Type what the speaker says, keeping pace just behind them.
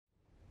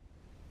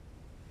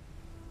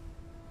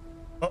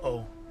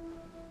Uh-oh.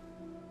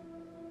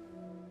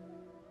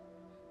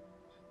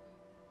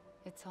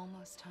 It's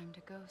almost time to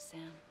go,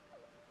 Sam.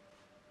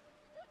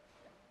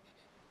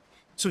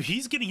 So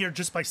he's getting here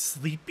just by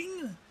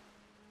sleeping?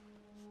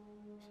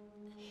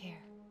 Here.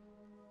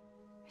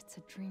 It's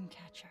a dream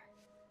catcher.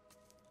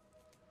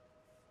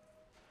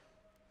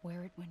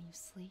 Wear it when you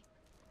sleep,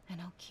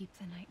 and I'll keep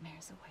the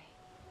nightmares away.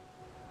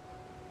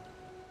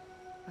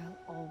 I'll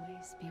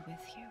always be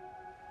with you.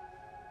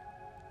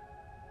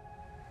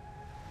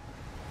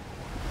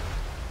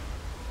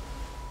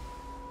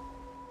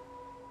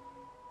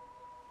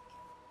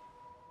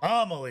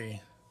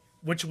 Amelie,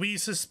 which we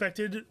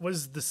suspected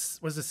was the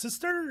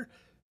sister,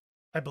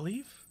 I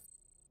believe.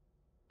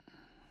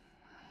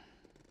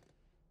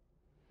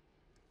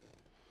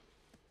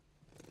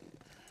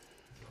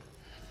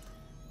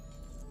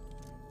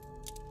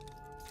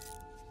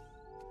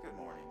 Good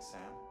morning,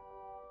 Sam.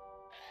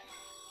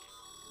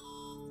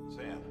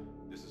 Sam,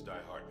 this is Di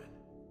Hartman.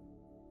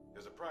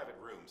 There's a private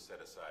room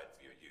set aside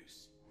for your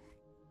use.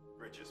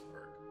 Bridges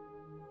perk.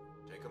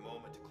 Take a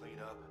moment to clean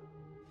up,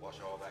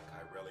 wash all that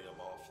chiralium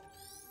off.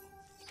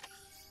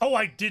 Oh,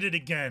 I did it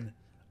again.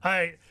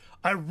 I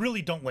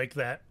really don't like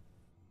that.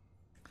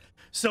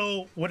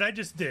 So what I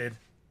just did,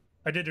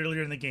 I did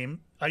earlier in the game,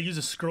 I use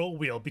a scroll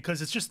wheel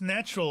because it's just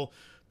natural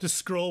to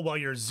scroll while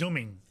you're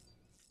zooming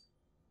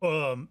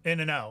in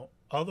and out.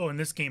 Although in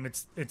this game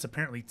it's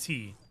apparently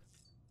T.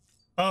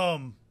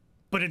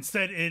 But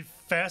instead it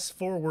fast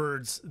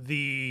forwards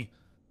the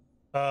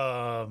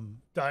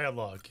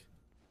dialogue,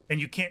 and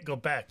you can't go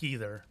back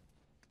either.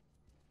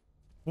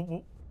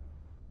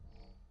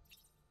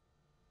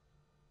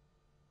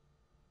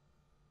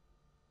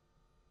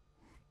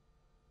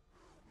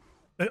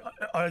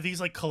 Are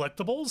these like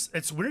collectibles?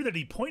 It's weird that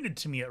he pointed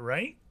to me at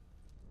right.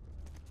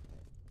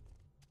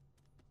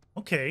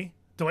 Okay.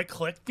 Do I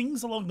collect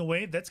things along the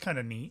way? That's kind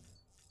of neat.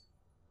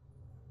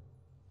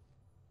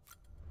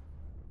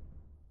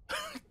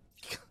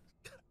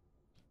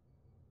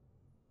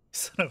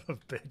 Son of a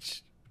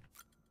bitch.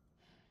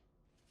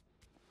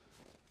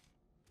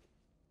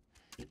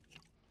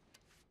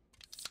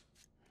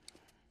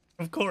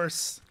 Of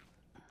course.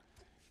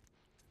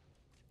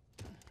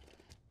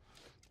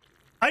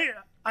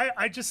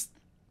 I just...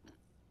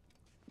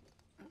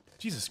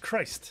 Jesus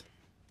Christ.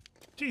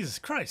 Jesus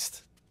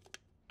Christ.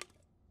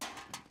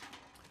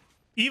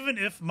 Even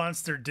if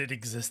Monster did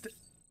exist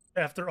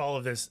after all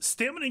of this,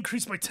 stamina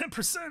increased by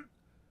 10%.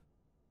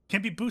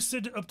 Can be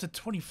boosted up to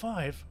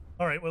 25.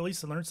 All right, well, at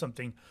least I learned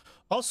something.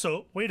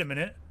 Also, wait a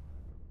minute.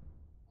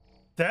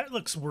 That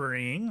looks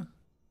worrying.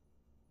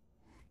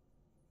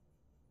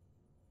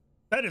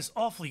 That is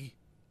awfully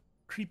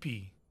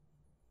creepy.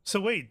 So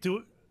wait,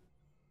 don't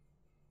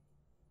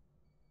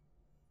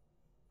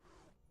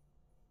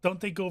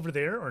they go over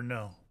there or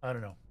no? I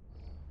don't know.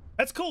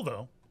 That's cool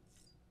though.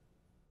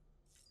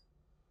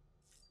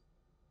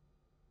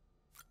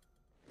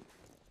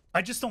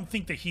 I just don't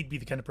think that he'd be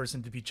the kind of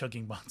person to be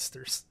chugging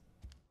monsters.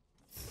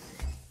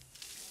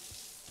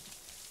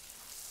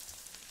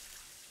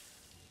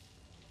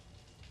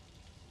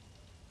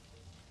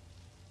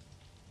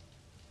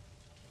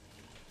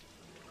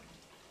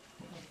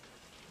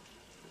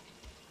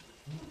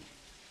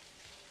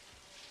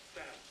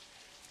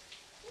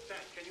 Sam,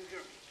 can you hear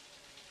me?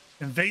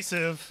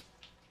 Invasive.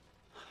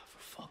 For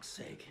fuck's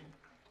sake.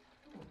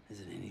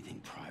 Isn't anything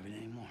private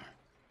anymore?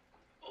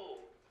 Oh,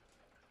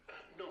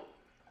 no.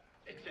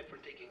 Except for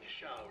taking a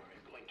shower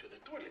and going to the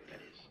toilet,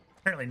 that is.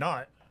 Apparently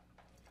not.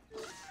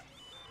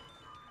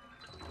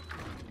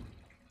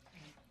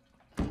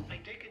 I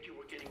take it you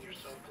were getting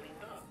yourself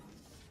cleaned up.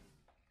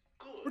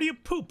 Good. Where do you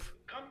poop?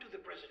 Come to the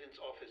president's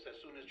office as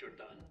soon as you're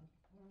done.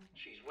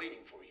 She's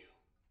waiting for you.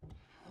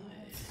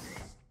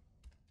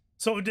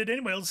 So did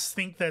anyone else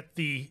think that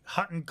the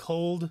hot and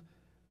cold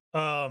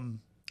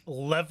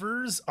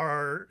levers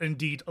are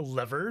indeed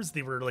levers?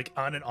 They were like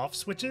on and off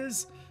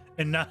switches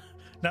and not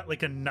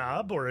like a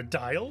knob or a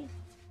dial?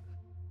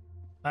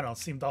 I don't know, it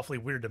seemed awfully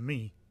weird to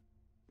me.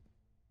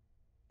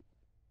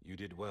 You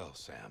did well,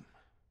 Sam.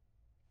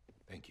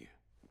 Thank you.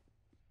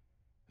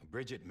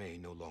 Bridget may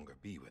no longer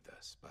be with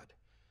us, but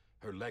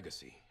her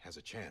legacy has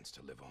a chance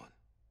to live on.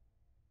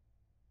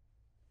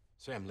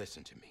 Sam,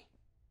 listen to me.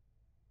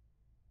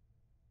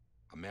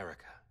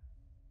 America,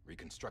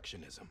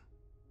 Reconstructionism.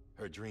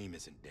 Her dream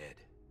isn't dead.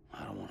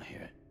 I don't want to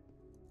hear it.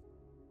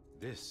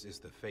 This is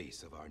the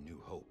face of our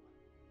new hope.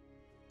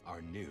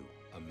 Our new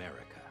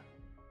America.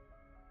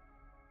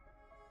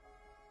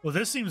 Well,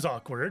 this seems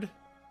awkward.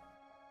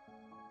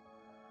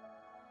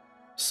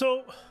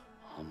 So...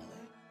 Amelie.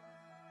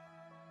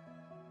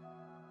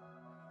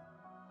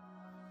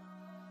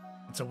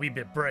 It's a wee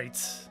bit bright.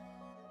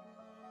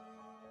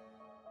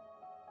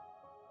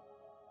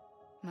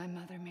 My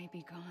mother may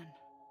be gone,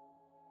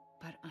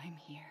 but I'm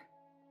here.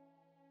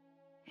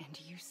 And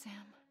you, Sam?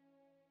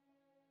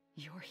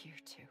 You're here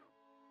too.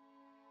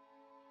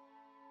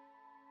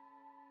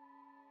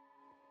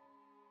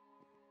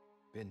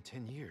 Been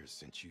 10 years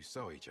since you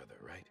saw each other,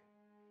 right?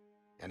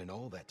 And in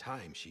all that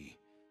time, she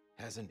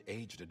hasn't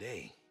aged a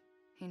day.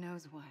 He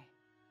knows why.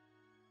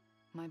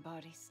 My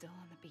body's still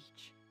on the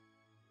beach.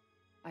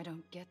 I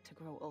don't get to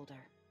grow older.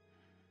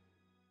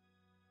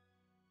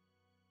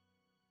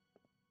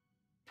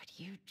 But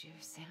you do,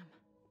 Sam.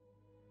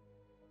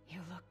 You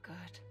look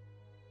good.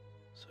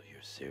 So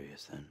you're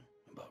serious then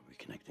about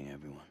reconnecting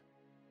everyone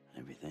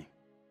and everything?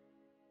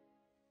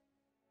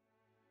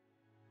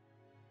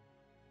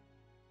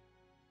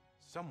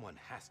 Someone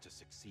has to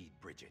succeed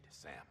Bridget,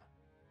 Sam.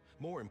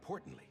 More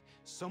importantly,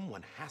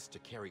 someone has to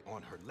carry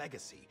on her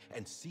legacy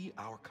and see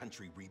our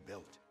country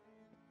rebuilt.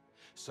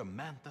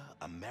 Samantha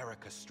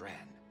America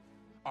Strand,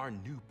 our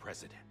new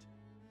president.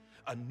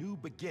 A new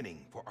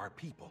beginning for our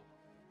people,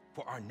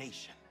 for our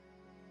nation.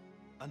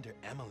 Under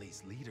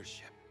Amelie's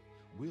leadership,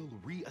 we'll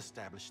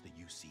re-establish the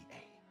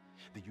UCA,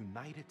 the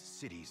United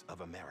Cities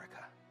of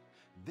America.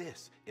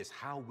 This is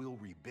how we'll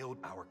rebuild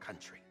our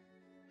country.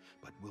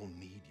 But we'll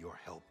need your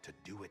help to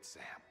do it,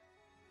 Sam.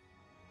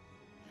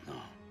 No,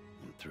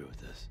 I'm through with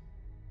this.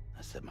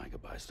 I said my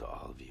goodbyes to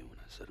all of you when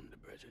I said them to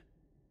Bridget.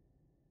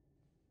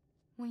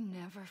 We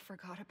never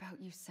forgot about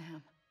you,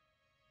 Sam.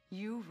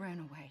 You ran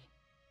away.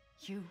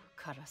 You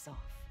cut us off.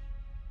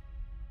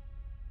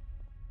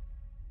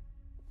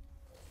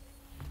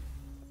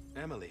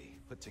 Amelie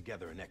put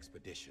together an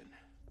expedition.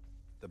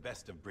 The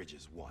best of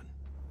Bridges won.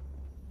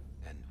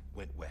 And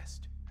went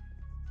west.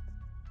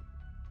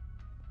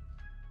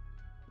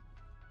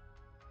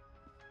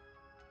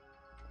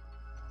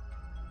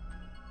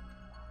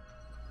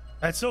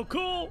 That's so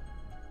cool!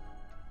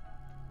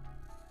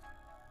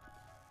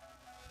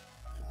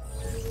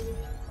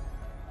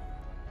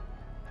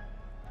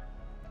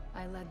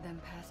 I led them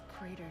past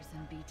craters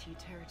in BT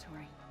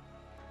territory.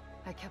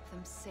 I kept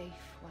them safe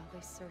while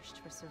they searched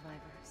for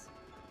survivors.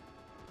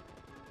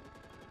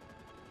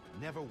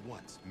 Never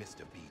once missed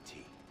a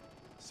BT.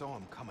 Saw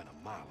him coming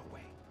a mile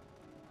away.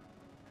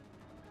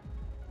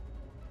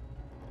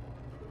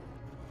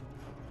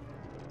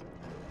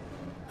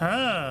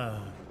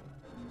 Ah.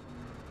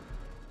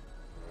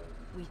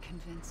 We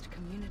convinced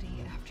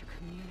community after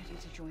community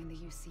to join the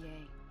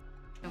UCA,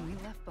 and we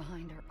left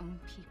behind our own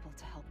people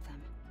to help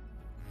them.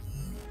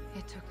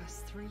 It took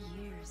us 3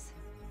 years,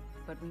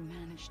 but we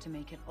managed to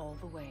make it all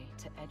the way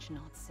to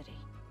Edge-Knot City.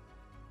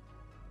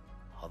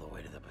 All the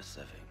way to the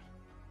Pacific.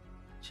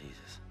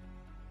 Jesus.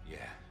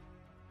 Yeah,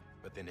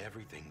 but then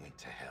everything went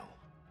to hell.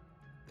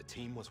 The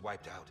team was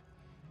wiped out,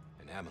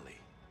 and Amelie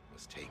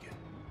was taken.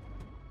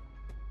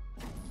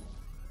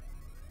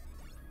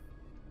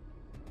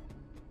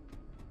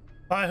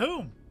 By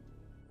whom?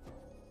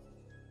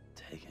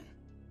 Taken.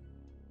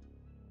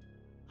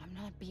 I'm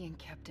not being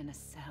kept in a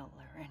cell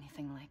or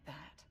anything like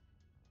that.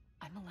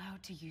 I'm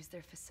allowed to use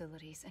their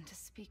facilities and to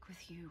speak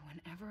with you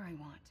whenever I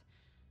want.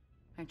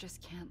 I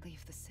just can't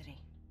leave the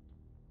city.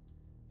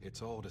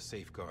 It's all to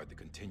safeguard the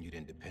continued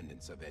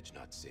independence of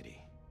Edge-Knot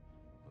City.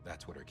 Well,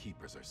 that's what our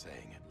keepers are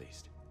saying, at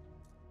least.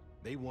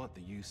 They want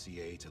the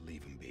UCA to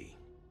leave them be.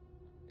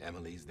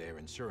 Amelie's their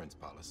insurance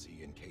policy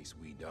in case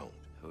we don't.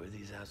 Who are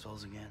these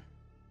assholes again?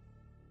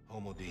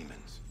 Homo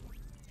Demons.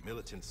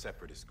 Militant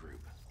separatist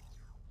group.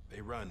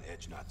 They run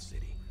Edge-Knot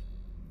City.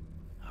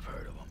 I've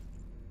heard of them.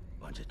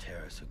 Bunch of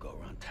terrorists who go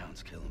around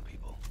towns killing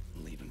people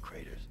and leaving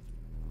craters.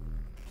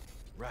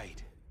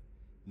 Right.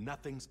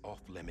 Nothing's off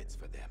limits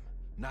for them.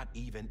 Not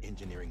even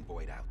engineering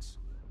void outs.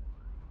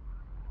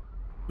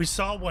 We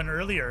saw one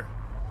earlier.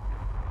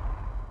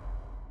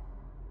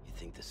 You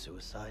think the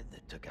suicide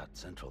that took out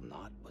Central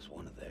Knot was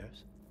one of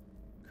theirs?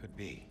 Could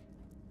be.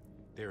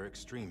 There are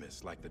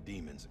extremists like the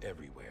demons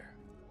everywhere,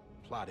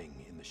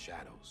 plotting in the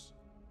shadows.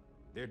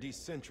 They're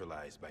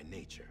decentralized by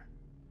nature.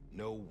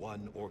 No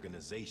one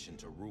organization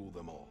to rule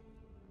them all.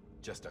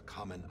 Just a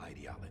common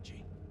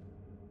ideology.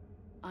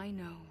 I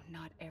know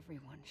not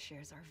everyone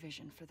shares our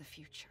vision for the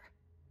future.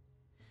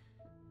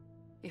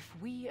 If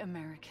we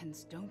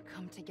Americans don't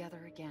come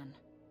together again,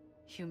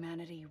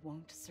 humanity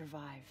won't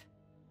survive.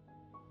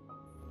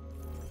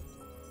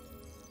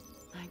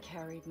 I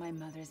carried my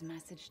mother's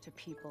message to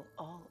people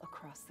all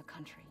across the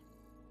country.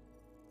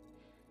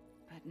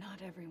 But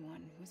not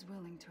everyone was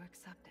willing to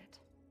accept it.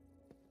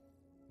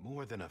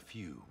 More than a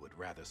few would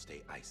rather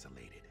stay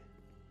isolated.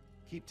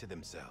 Keep to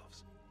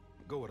themselves.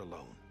 Go it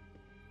alone.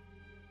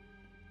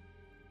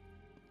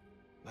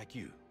 Like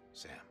you,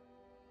 Sam.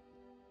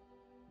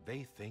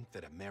 They think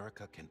that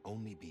America can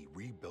only be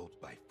rebuilt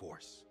by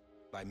force,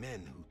 by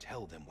men who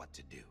tell them what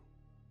to do,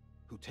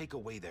 who take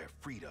away their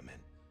freedom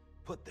and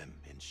put them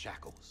in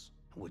shackles.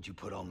 What'd you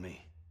put on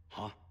me,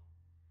 huh?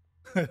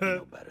 You're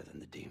no better than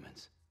the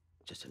demons.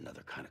 Just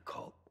another kind of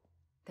cult.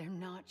 They're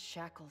not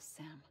shackles,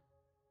 Sam.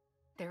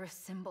 They're a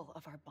symbol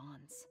of our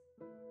bonds.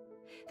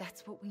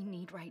 That's what we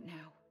need right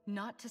now.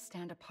 Not to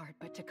stand apart,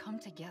 but to come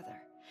together,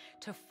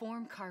 to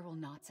form chiral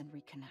knots and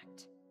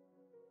reconnect.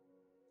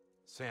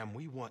 Sam,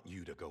 we want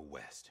you to go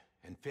west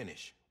and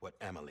finish what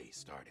Amelie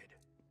started.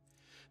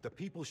 The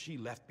people she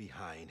left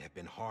behind have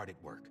been hard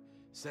at work,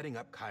 setting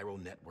up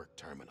chiral network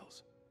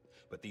terminals.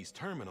 But these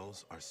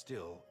terminals are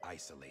still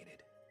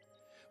isolated.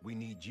 We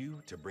need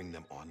you to bring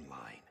them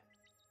online.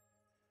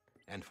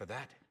 And for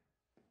that,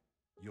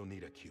 you'll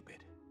need a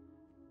Cupid.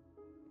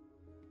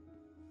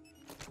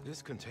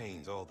 This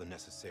contains all the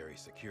necessary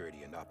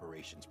security and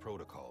operations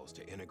protocols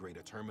to integrate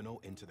a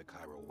terminal into the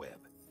chiral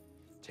web.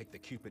 Take the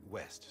Cupid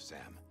west,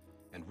 Sam,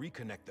 and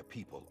reconnect the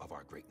people of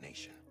our great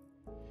nation.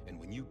 And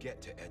when you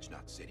get to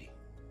Edgenot City,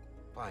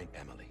 find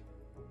Amelie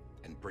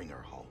and bring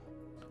her home.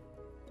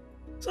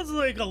 Sounds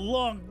like a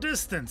long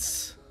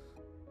distance.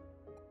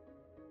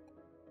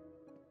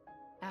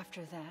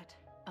 After that,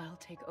 I'll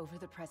take over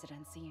the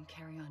presidency and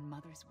carry on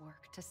Mother's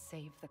work to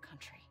save the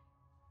country.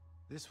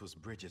 This was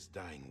Bridget's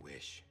dying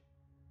wish.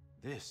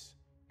 This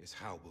is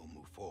how we'll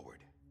move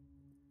forward.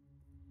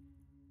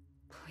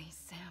 Please,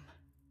 Sam.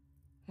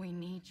 We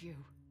need you.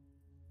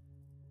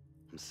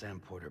 I'm Sam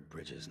Porter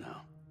Bridges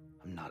now.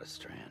 I'm not a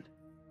Strand.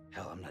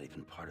 Hell, I'm not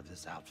even part of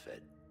this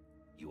outfit.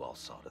 You all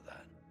saw to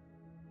that.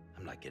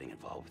 I'm not getting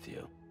involved with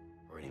you,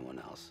 or anyone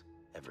else,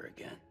 ever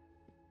again.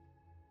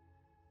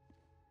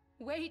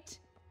 Wait!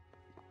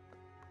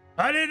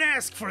 I didn't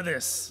ask for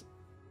this.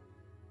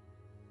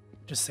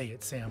 Just say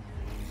it, Sam.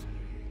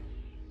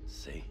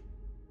 See?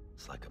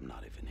 It's like I'm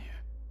not even here.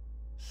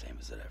 Same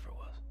as it ever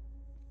was.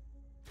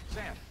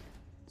 Sam!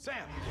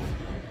 Sam!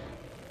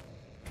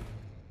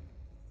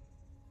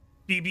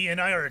 BB and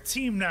I are a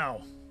team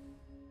now.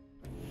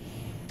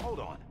 Hold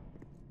on.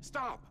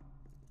 Stop!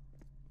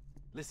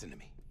 Listen to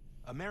me.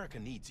 America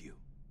needs you.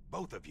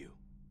 Both of you.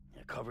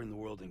 Yeah, covering the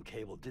world in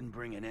cable didn't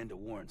bring an end to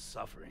war and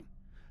suffering.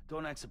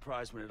 Don't act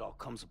surprised when it all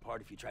comes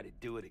apart if you try to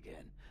do it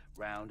again.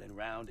 Round and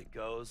round it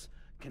goes.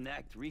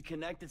 Connect,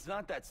 reconnect, it's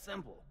not that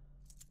simple.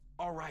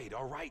 All right,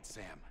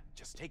 Sam.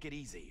 Just take it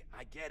easy.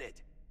 I get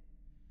it.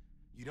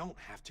 You don't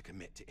have to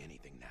commit to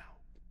anything now.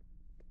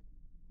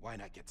 Why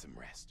not get some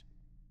rest?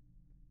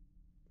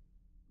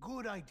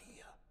 Good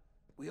idea.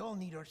 We all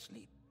need our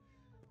sleep.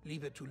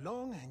 Leave it too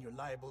long and you're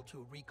liable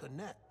to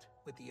reconnect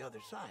with the other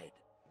side.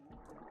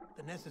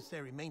 The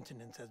necessary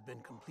maintenance has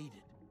been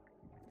completed.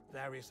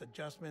 Various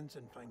adjustments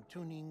and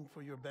fine-tuning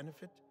for your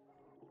benefit.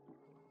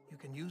 You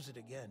can use it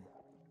again.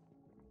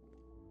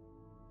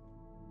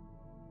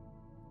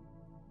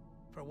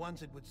 For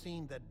once, it would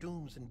seem that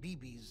Dooms and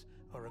BBs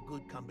are a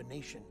good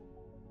combination.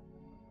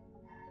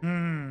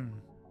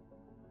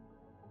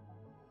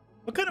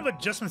 What kind of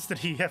adjustments did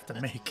he have to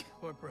make?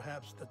 Or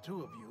perhaps the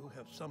two of you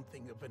have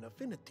something of an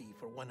affinity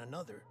for one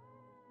another.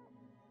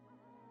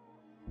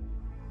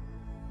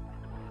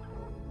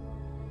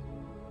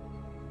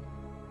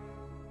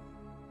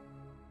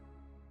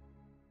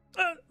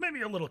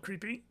 Maybe a little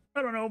creepy.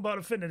 I don't know about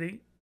affinity.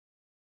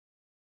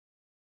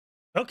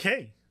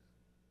 Okay.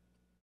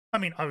 I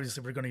mean,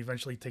 obviously we're going to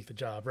eventually take the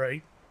job,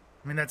 right?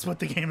 I mean, that's what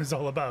the game is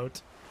all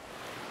about.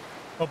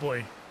 Oh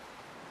boy.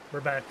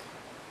 We're back.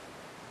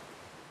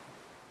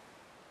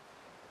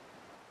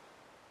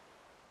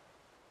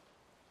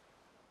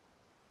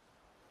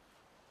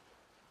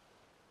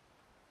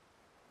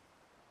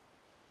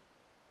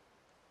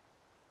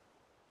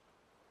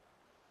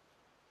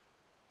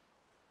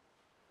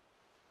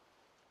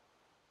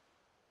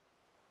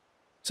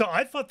 So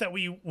I thought that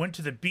we went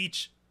to the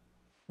beach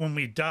when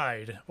we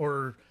died,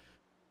 or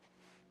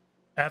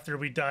after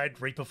we died,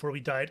 right before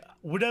we died,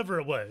 whatever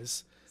it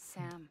was.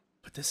 Sam.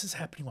 But this is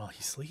happening while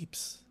he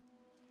sleeps.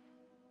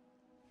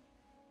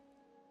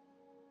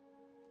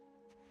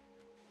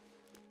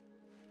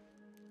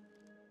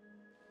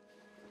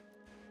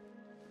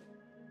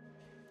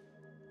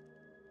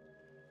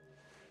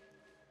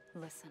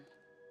 Listen.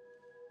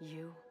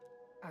 You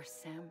are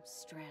Sam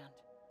Strand.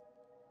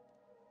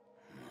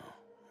 No,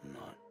 I'm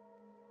not.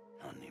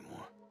 Not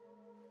anymore.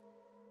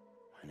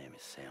 My name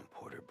is Sam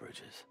Porter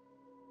Bridges.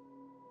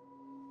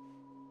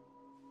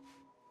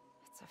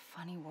 It's a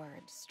funny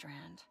word,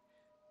 Strand.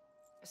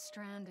 A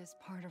strand is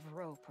part of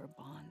rope or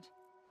bond,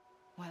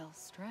 while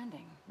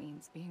stranding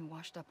means being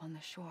washed up on the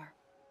shore.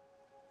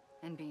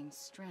 And being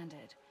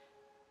stranded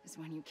is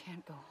when you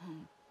can't go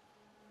home.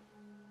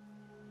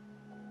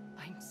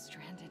 I'm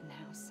stranded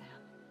now, Sam.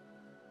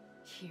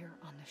 Here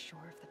on the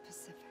shore of the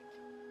Pacific.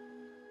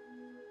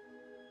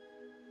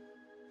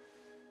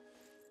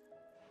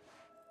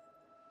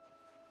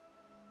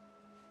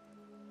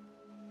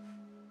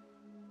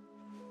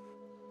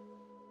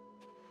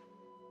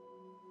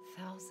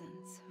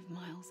 Thousands of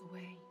miles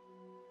away,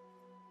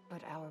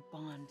 but our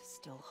bond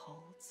still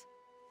holds.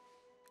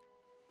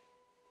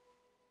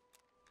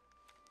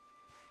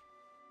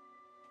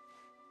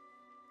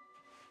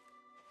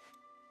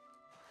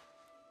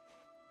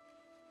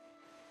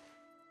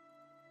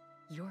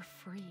 You're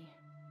free,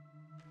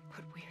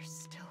 but we're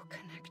still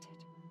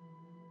connected.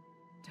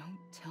 Don't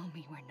tell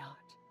me we're not.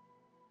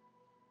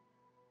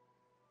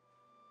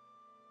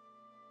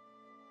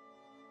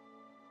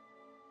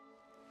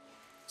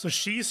 So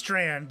she's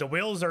stranded, the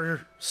whales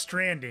are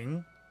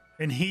stranding,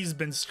 and he's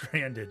been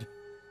stranded.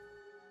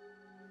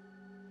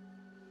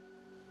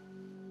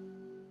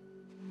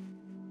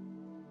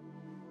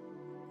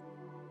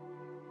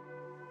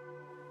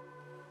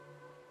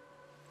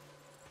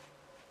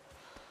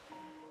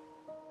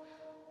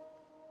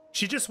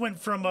 She just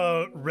went from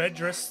a red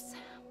dress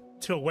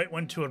to a white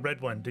one to a red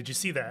one. Did you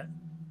see that?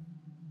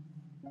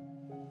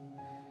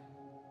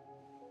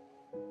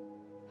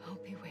 I'll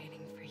be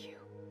waiting for you.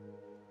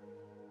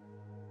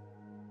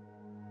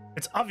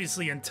 It's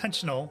obviously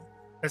intentional.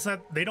 It's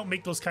not, they don't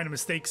make those kind of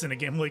mistakes in a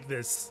game like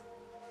this.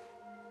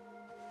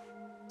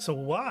 So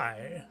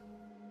why?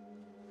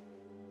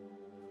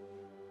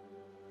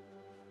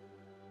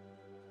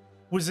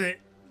 Was it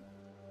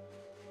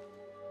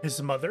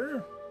his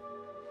mother?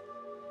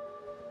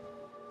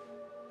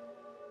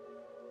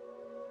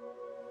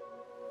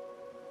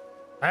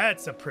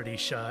 That's a pretty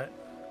shot.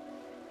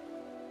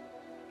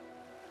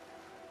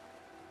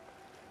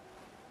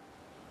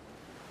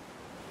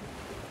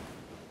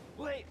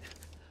 Wait.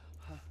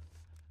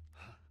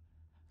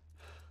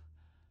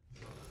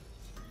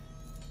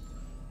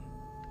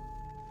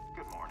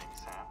 Good morning,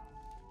 Sam.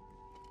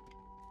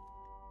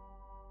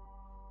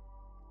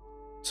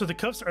 So the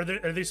cuffs, are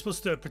they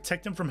supposed to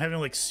protect him from having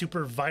like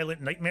super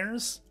violent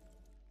nightmares?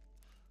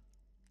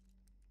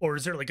 Or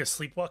is there like a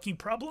sleepwalking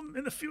problem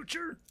in the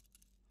future?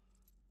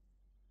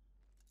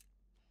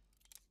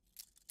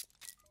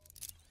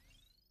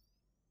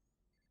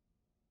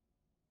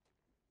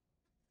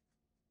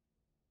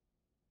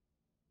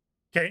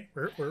 Okay,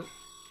 we're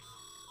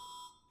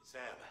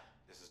Sam,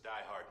 this is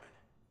Hardman.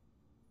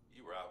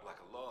 You were out like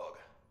a log.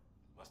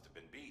 Must have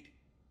been beat.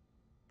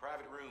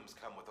 Private rooms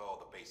come with all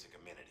the basic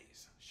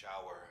amenities.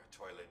 Shower,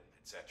 toilet,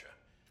 etc.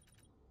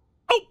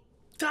 Oh,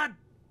 God!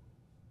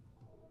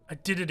 I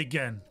did it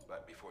again.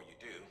 But before you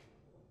do,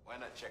 why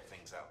not check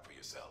things out for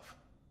yourself?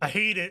 I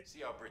hate it. See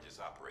how Bridges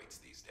operates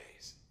these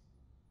days.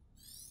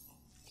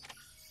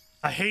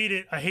 I hate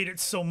it. I hate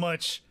it so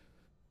much.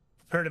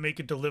 Prepare to make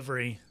a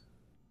delivery.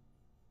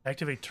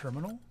 Activate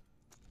terminal?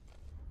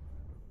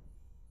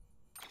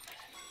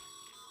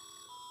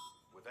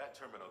 With that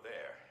terminal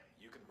there,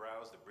 you can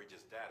browse the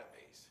Bridges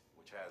database,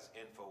 which has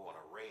info on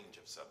a range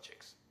of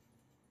subjects.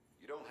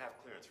 You don't have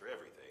clearance for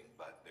everything,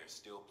 but there's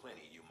still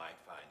plenty you might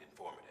find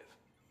informative.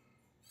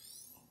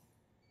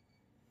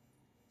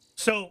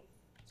 So,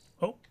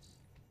 oh,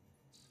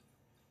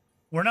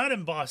 we're not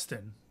in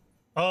Boston.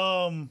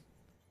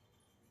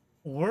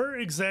 Where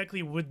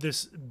exactly would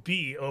this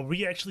be? Are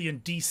we actually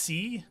in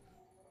DC?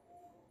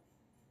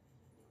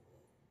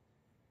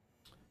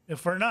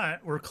 If we're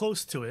not, we're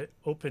close to it.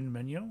 Open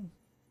menu.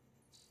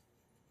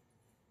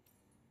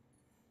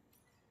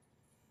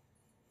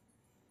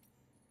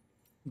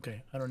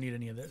 Okay, I don't need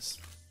any of this.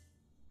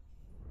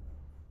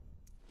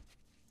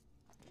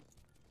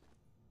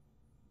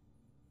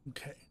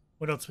 Okay,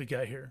 what else we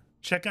got here?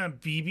 Check on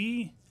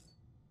BB.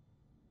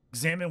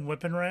 Examine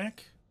weapon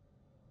rack.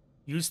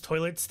 Use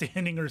toilet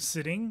standing or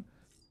sitting.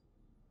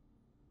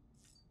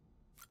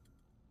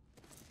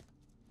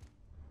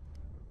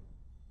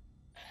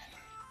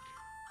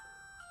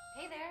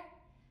 Hey there.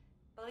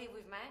 Believe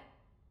we've met.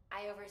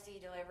 I oversee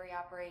delivery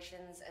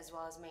operations as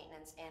well as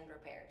maintenance and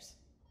repairs.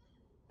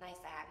 Nice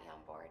to have you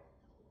on board.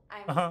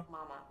 I'm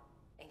Mama,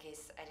 in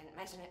case I didn't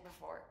mention it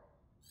before.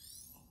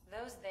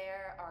 Those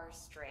there are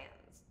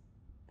strands.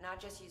 Not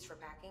just used for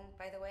packing,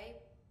 by the way,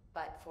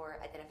 but for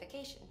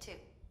identification, too.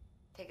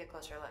 Take a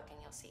closer look and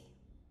you'll see.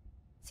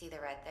 See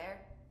the red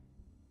there?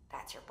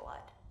 That's your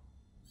blood.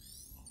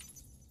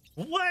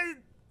 What?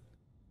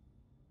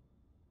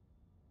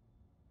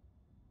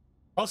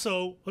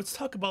 Also, let's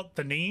talk about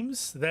the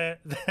names that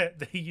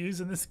they use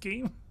in this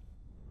game.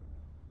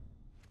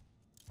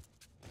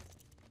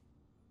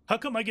 How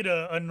come I get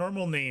a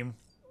normal name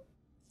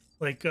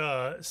like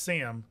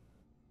Sam?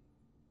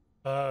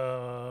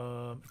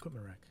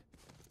 Equipment rack.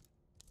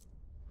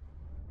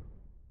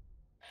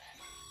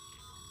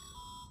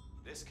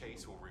 This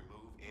case will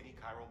remove any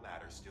chiral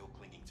matter still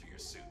clinging to your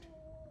suit.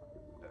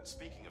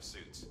 Speaking of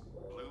suits,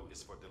 blue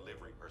is for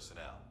delivery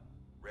personnel,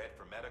 red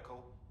for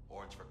medical,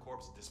 orange for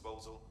corpse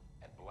disposal,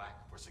 and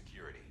black for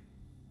security.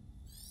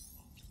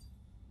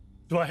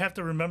 Do I have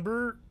to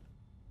remember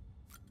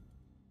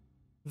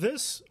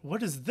this?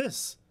 What is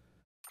this?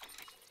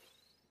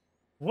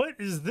 What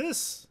is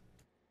this?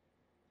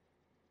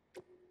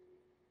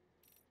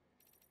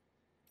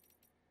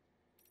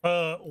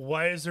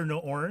 Why is there no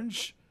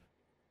orange?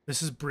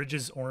 This is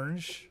Bridges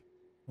orange.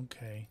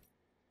 Okay.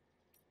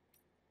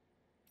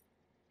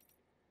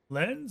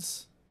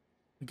 Lens?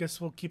 I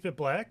guess we'll keep it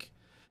black.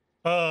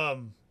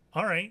 All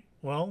right.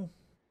 Well,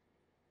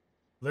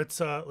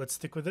 let's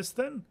stick with this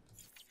then.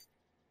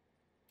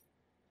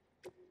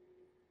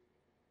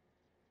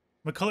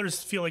 My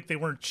colors feel like they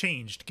weren't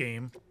changed,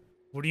 game.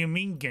 What do you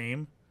mean,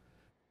 game?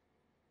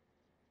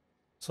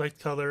 Select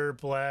color,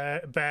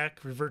 black,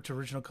 back, revert to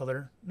original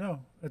color.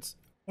 No, it's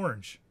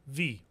orange.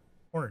 V,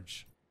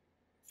 orange.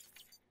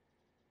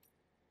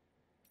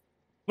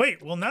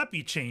 Wait, will not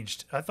be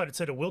changed. I thought it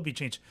said it will be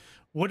changed.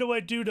 What do I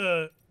do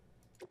to...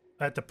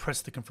 I have to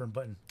press the confirm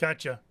button.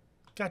 Gotcha.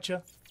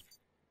 Gotcha.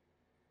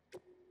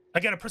 I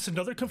gotta press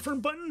another confirm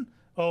button?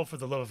 Oh, for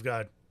the love of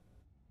God.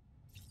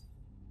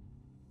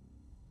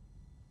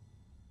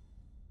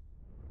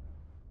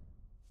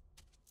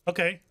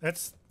 Okay,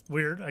 that's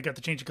weird. I got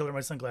to change the color of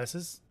my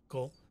sunglasses.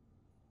 Cool.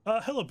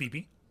 Hello,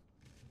 BB.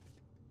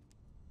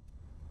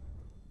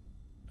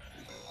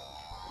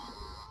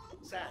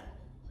 Sam,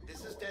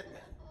 this is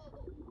Deadman.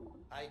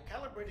 I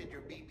calibrated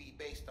your BB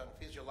based on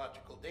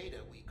physiological data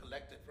we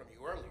collected from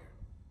you earlier.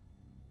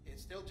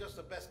 It's still just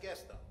a best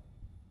guess, though.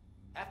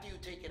 After you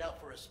take it out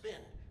for a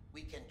spin,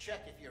 we can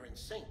check if you're in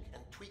sync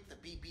and tweak the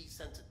BB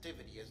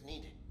sensitivity as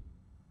needed.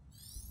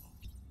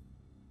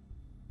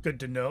 Good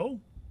to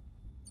know.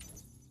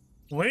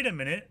 Wait a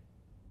minute.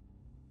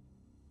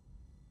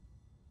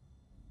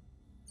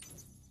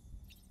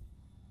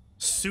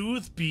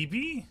 Soothe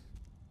BB?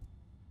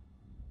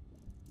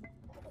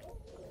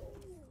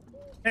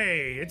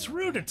 Hey, it's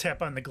rude to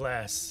tap on the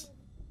glass.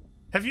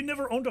 Have you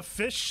never owned a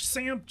fish,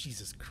 Sam?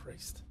 Jesus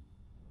Christ.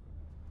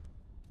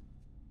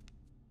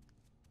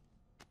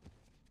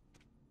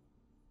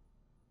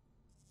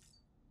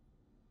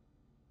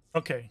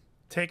 Okay,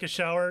 take a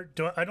shower.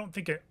 I don't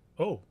think it.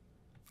 Oh,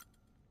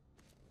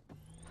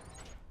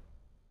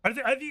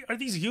 are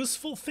these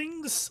useful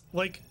things?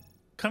 Like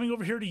coming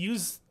over here to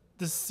use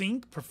the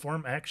sink,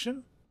 perform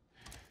action.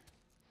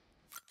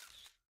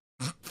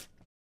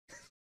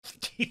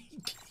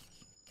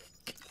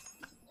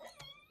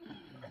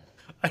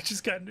 I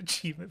just got an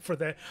achievement for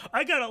that.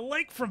 I got a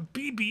like from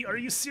BB. Are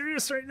you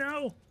serious right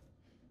now?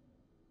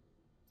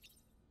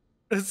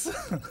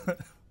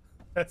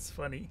 That's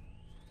funny.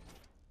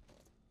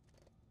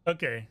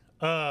 Okay.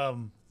 I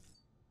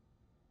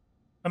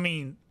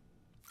mean,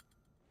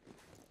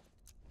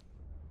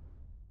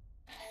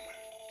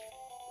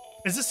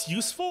 is this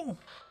useful?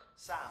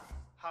 Sam,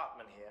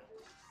 Hartman here,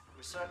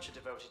 researcher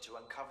devoted to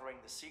uncovering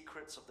the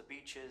secrets of the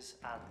beaches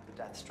and the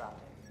Death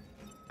Stranding,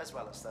 as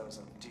well as those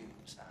of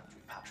dooms and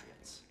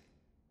repatriates.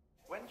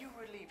 When you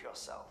relieve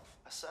yourself,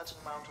 a certain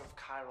amount of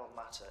chiral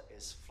matter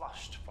is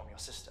flushed from your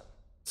system.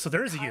 So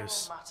there is a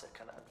use. Chiral matter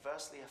can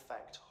adversely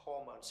affect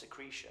hormone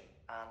secretion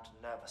and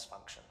nervous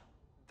function.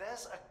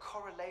 There's a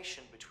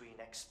correlation between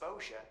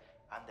exposure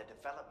and the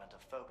development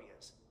of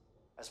phobias,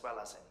 as well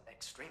as, in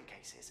extreme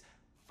cases,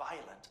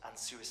 violent and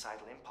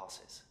suicidal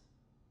impulses.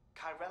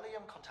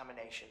 Chiralium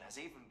contamination has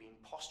even been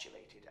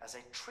postulated as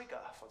a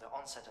trigger for the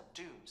onset of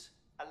dooms.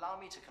 Allow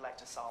me to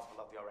collect a sample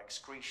of your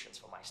excretions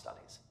for my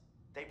studies.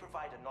 They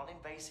provide a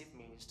non-invasive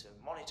means to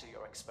monitor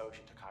your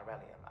exposure to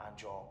chiralium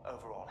and your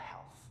overall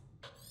health.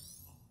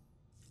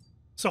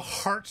 So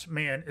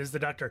Hartman is the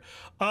doctor.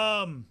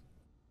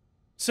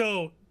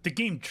 So the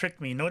game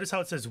tricked me. Notice how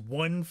it says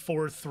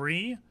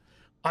 143.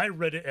 I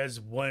read it as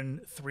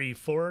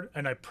 134,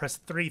 and I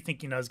pressed 3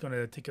 thinking I was going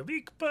to take a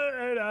leak, but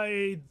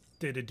I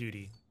did a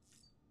duty.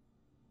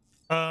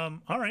 All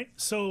right.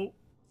 So,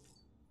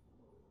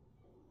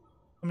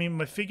 I mean,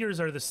 my figures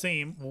are the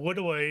same. What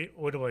do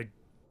I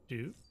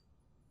do?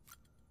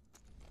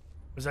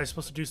 Was I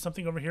supposed to do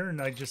something over here and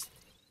I just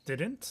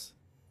didn't?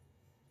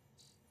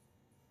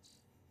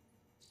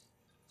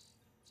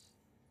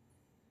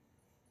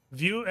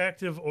 View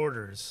active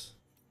orders,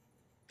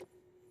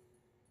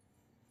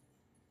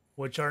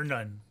 which are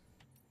none.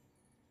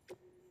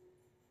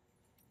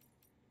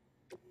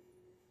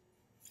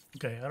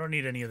 Okay, I don't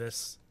need any of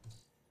this.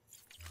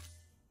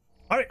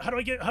 All right, how do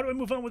I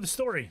move on with the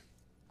story?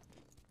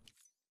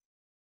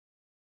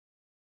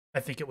 I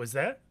think it was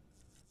that.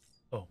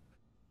 Oh,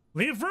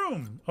 leave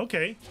room.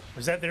 Okay,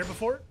 was that there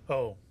before?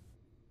 Oh,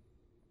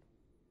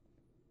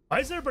 why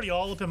is everybody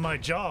all up in my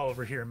jaw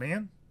over here,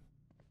 man?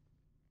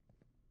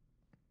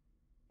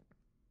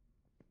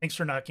 Thanks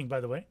for knocking,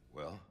 by the way.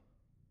 Well,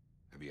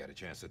 have you had a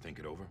chance to think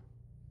it over?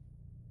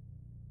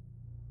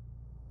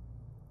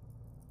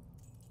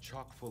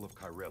 Chock full of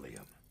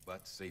chiralium,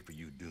 but safe for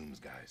you Dooms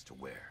guys to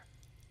wear.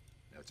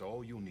 That's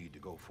all you'll need to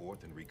go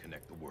forth and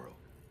reconnect the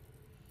world.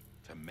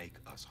 To make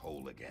us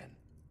whole again.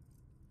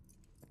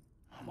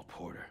 I'm a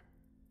porter.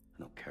 I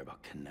don't care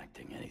about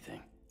connecting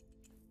anything.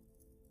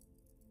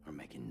 Or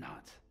making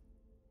knots.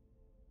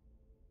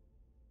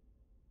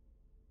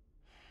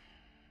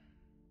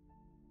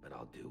 But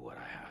I'll do what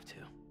I have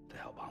to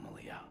help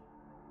Amelie out.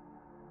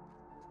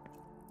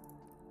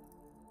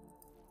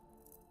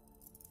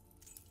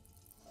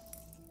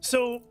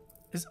 So,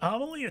 is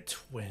Amelie a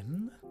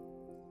twin?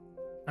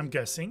 I'm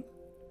guessing.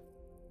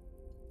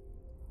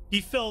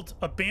 He felt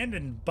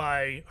abandoned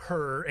by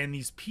her and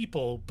these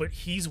people, but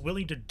he's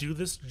willing to do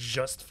this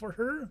just for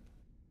her?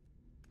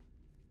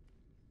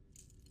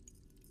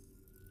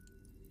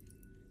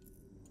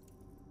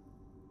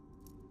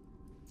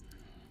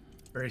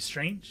 Very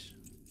strange.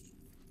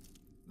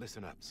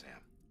 Listen up, Sam.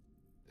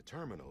 The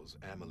terminals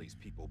Amelie's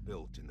people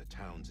built in the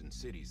towns and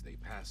cities they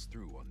passed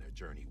through on their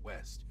journey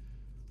west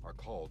are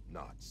called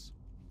knots.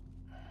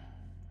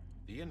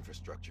 The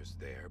infrastructure's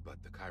there,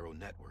 but the Cairo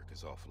network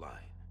is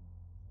offline.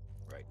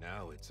 Right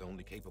now, it's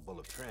only capable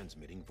of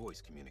transmitting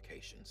voice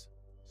communications.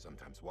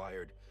 Sometimes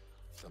wired,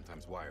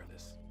 sometimes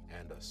wireless,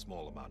 and a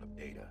small amount of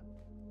data.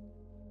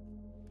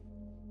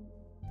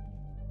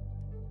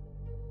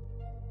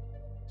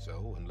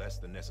 So, unless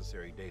the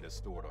necessary data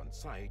stored on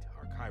site,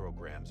 our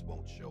chirograms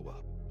won't show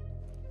up.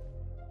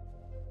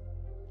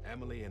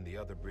 Amelie and the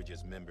other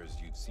Bridges members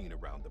you've seen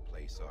around the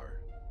place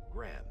are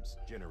grams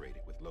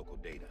generated with local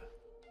data.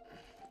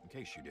 In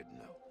case you didn't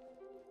know.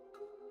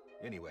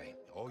 Anyway,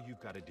 all you've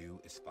got to do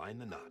is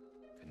find the knot,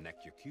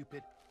 connect your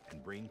Cupid,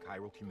 and bring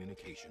Cairo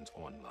communications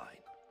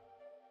online.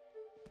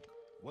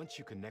 Once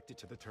you connect it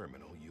to the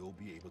terminal, you'll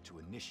be able to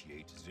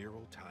initiate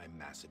zero-time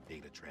massive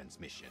data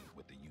transmission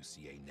with the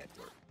UCA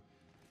network.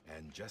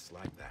 And just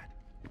like that,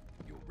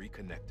 you'll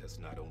reconnect us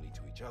not only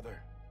to each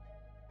other,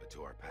 but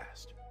to our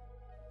past.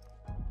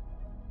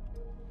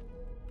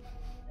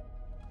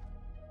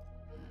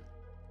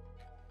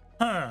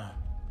 Huh.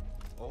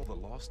 All the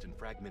lost and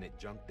fragmented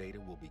junk data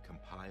will be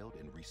compiled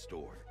and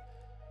restored,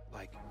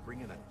 like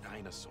bringing a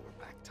dinosaur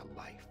back to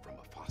life from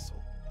a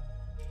fossil.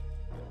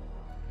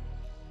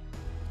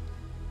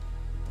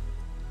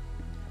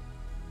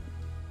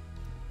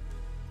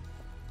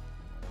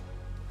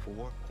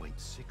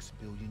 4.6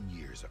 billion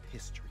years of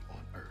history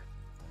on Earth.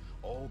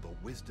 All the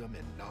wisdom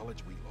and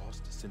knowledge we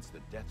lost since the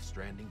Death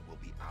Stranding will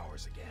be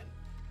ours again.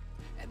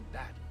 And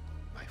that,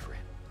 my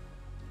friend,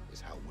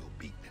 is how we'll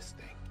beat this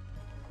thing.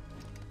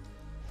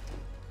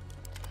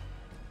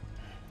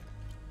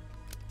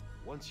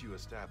 Once you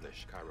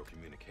establish Cairo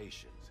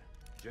communications,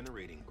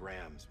 generating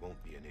grams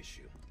won't be an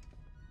issue.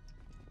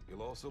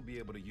 You'll also be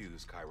able to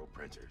use Cairo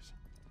printers.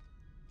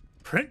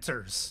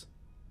 Printers?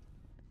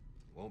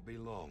 Won't be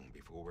long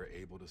before we're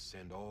able to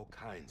send all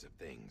kinds of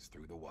things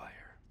through the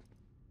wire.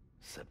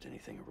 Except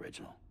anything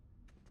original.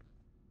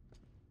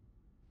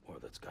 Or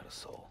that's got a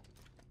soul.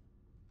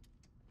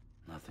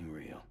 Nothing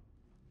real.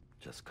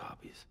 Just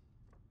copies.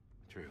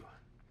 True.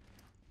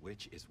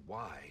 Which is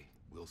why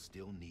we'll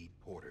still need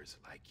porters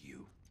like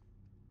you.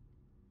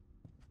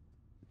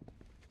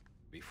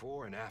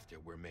 Before and after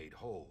we're made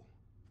whole,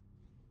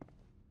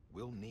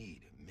 we'll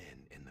need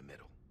men in the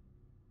middle.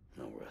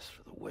 No rest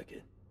for the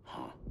wicked,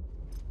 huh?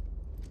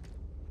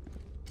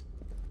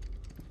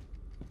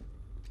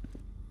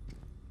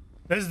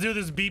 Let's do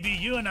this, BB.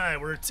 You and I,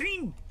 we're a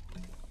team.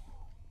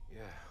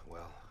 Yeah,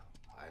 well,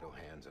 idle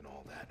hands and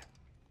all that.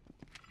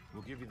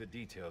 We'll give you the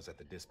details at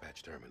the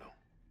dispatch terminal.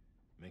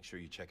 Make sure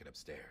you check it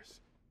upstairs.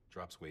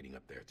 Drop's waiting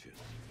up there, too.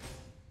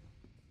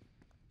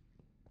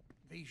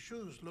 These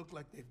shoes look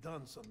like they've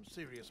done some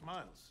serious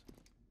miles.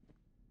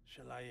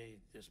 Shall I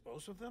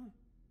dispose of them?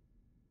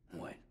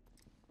 Wait.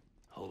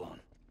 Hold on.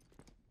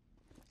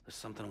 There's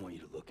something I want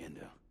you to look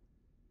into.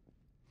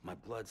 My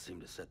blood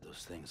seemed to set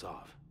those things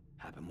off.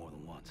 Happened more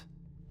than once.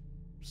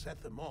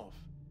 Set them off?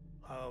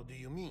 How do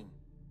you mean?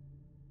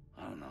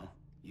 I don't know.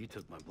 You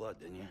took my blood,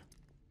 didn't you?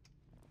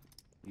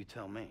 You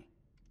tell me.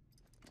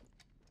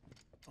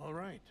 All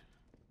right.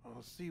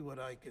 I'll see what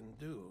I can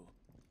do.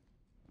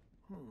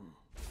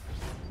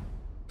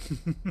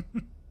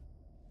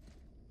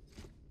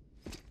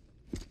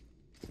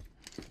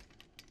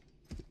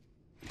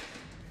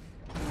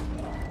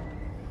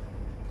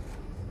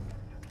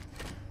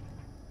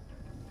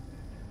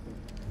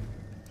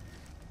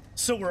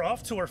 So we're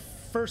off to our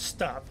first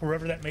stop,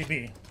 wherever that may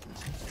be.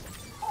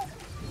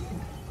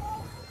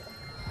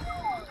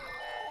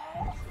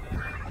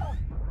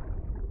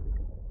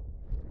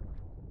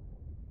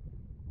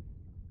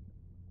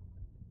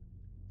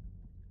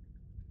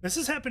 This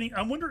is happening.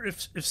 I wonder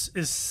if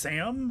is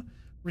Sam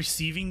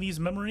receiving these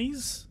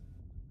memories?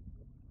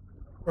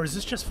 Or is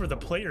this just for the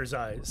player's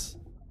eyes?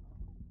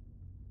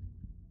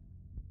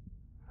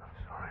 I'm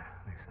sorry,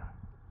 Lisa.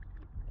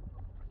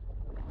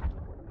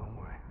 Don't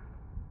worry.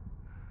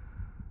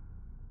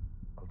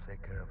 I'll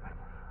take care of him.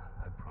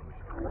 I promise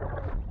you.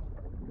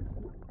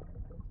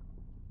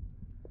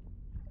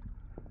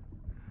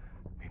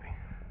 Baby.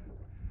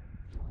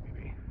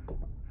 Baby.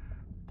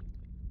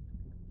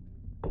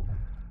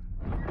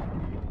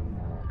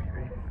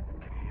 Baby,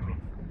 can you hear me?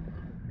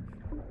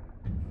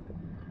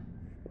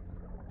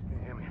 Can you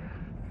hear me?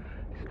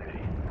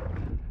 Steady.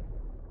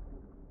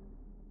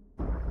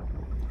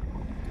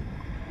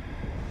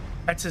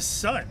 That's his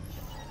son.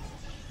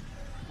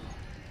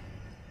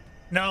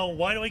 Now,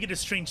 why do I get a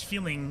strange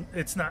feeling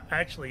it's not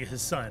actually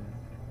his son?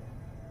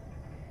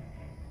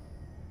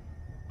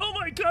 Oh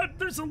my god,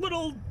 there's a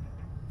little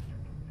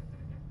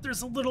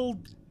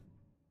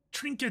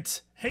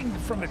trinket hanging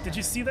from it. Did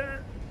you see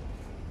that?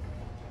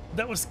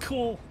 That was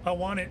cool. I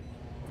want it.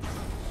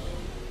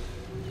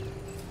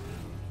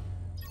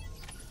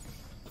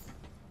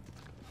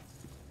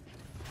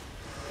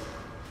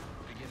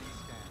 Beginning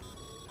scan.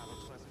 Have a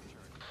pleasant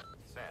journey.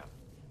 Sam,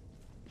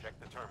 check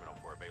the terminal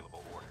for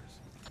available orders.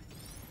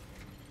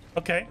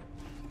 Okay.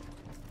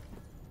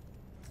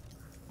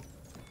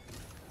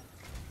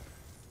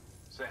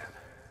 Sam,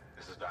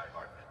 this is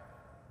Hartman.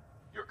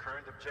 Your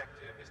current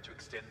objective is to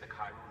extend the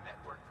Cairo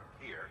network from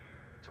here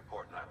to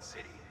Port Knot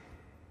City.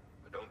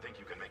 But don't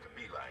think you can make a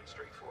beeline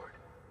straight for it.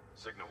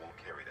 Signal won't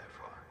carry that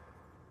far.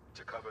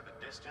 To cover the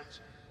distance,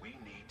 we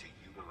need to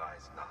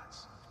utilize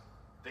knots.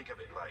 Think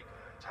of it like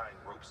tying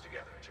ropes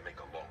together to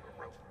make a longer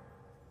rope.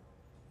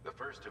 The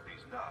first of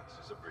these knots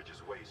is a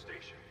Bridges Way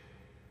station.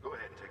 Go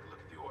ahead and take a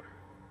look at the order.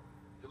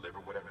 Deliver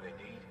whatever they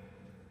need,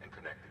 and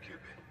connect the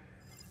Cupid.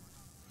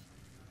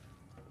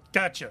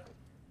 Gotcha.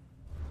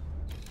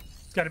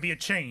 It's got to be a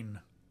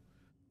chain.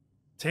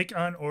 Take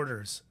on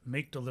orders.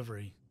 Make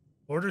delivery.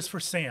 Orders for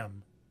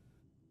Sam.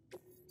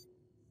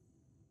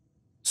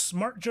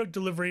 Smart drug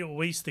delivery at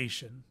way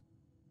station.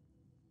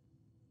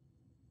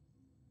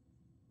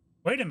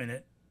 Wait a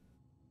minute.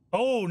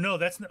 Oh, no,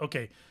 that's not,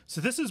 okay.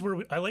 So this is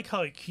where I like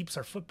how it keeps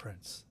our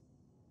footprints.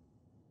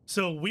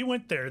 So we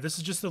went there. This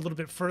is just a little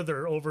bit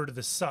further over to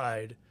the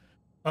side.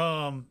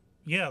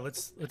 Yeah,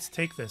 let's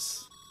take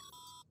this.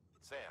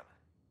 Sam,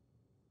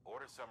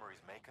 order summaries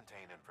may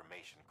contain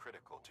information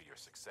critical to your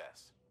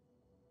success.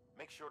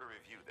 Make sure to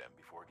review them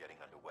before getting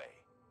underway.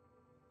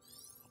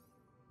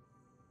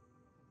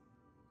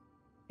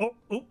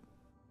 Oh,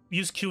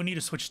 use Q and E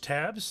to switch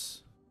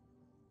tabs.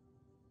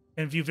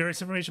 And view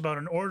various information about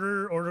an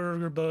order,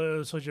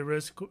 social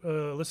risk,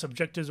 list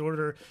objectives,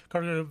 order,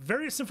 cargo,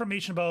 various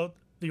information about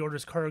the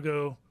order's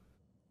cargo.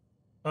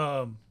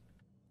 How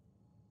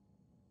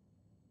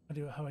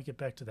do I get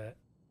back to that?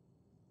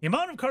 The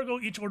amount of cargo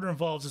each order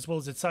involves, as well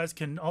as its size,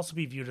 can also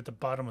be viewed at the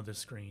bottom of the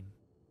screen.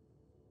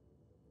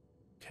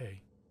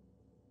 Okay.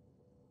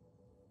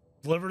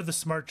 Deliver the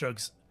smart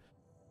drugs.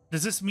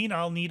 Does this mean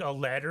I'll need a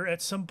ladder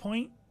at some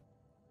point?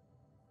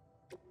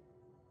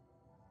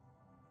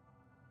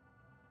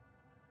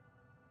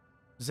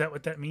 Is that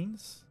what that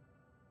means?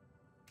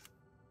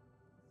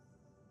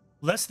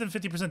 Less than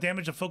 50%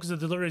 damage. The focus of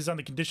the delivery is on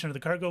the condition of the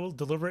cargo.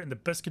 Deliver it in the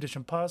best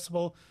condition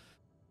possible.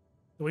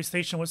 The way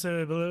station was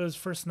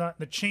first knot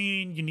in the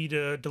chain. You need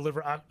to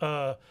deliver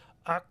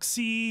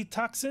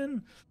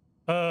oxytocin.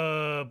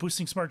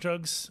 Boosting smart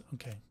drugs.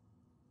 Okay.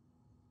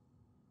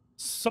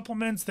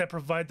 Supplements that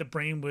provide the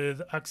brain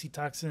with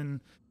oxytocin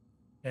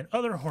and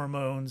other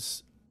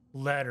hormones.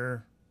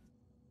 Ladder.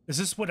 Is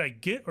this what I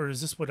get, or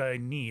is this what I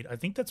need? I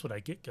think that's what I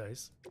get,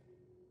 guys.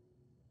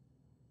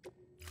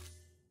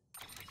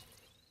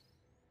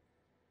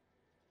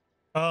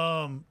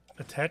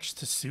 Attached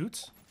to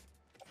suit?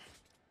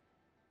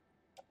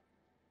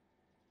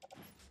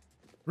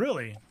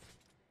 Really?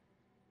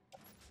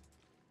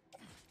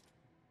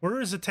 Where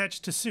is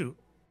attached to suit?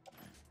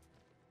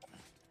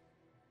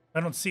 I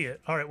don't see it.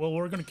 All right, well,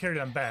 we're going to carry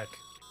them back.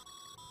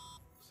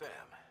 Sam,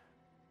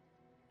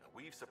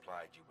 we've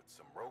supplied you with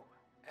some rope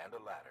and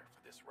a ladder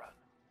for this run.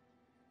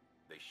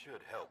 They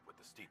should help with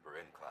the steeper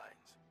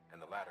inclines,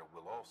 and the ladder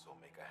will also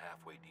make a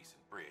halfway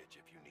decent bridge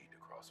if you need to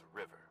cross a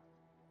river.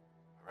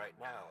 Right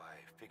now,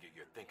 I figure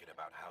you're thinking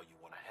about how you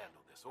want to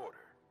handle this order.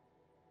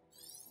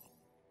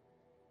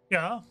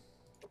 Yeah.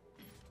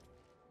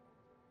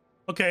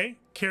 Okay,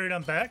 carry it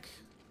on back.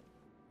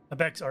 My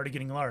back's already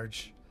getting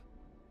large.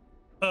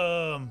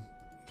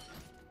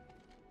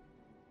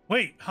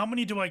 Wait, how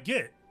many do I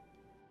get?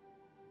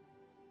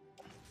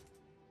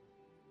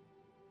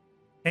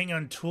 Hang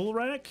on, tool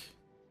rack?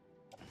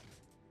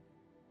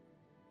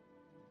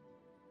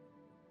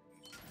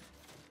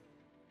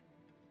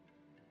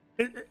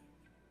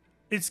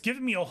 It's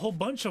giving me a whole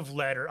bunch of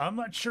ladder. I'm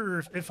not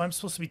sure if I'm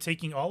supposed to be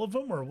taking all of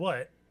them or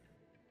what.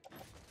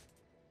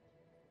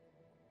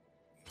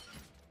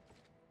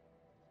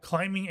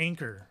 Climbing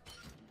anchor.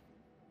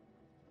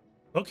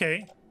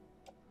 Okay.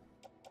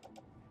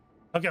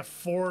 I've got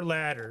 4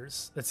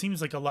 ladders. That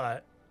seems like a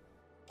lot.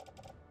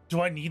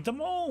 Do I need them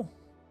all?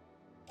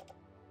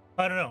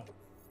 I don't know.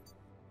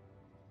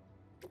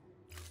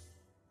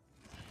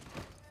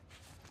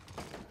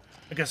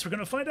 I guess we're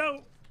gonna find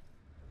out.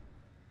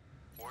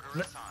 Order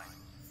assigned.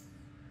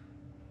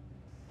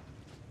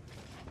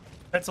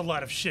 That's a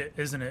lot of shit,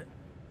 isn't it?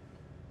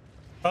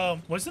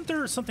 Wasn't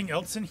there something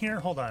else in here?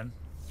 Hold on.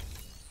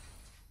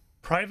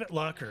 Private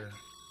locker.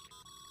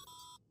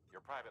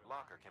 Your private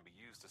locker can be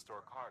used to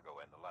store cargo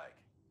and the like.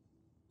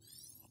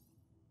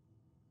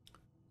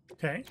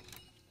 Okay.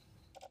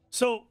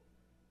 So,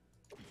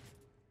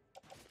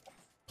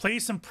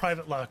 place in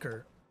private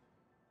locker.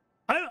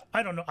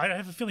 I don't know. I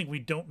have a feeling we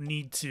don't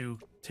need to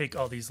take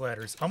all these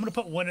ladders. I'm going to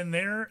put one in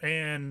there,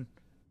 and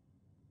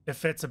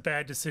if it's a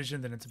bad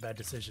decision, then it's a bad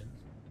decision.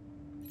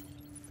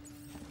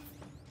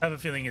 I have a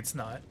feeling it's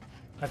not.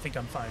 I think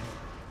I'm fine.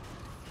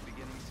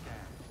 Beginning scan.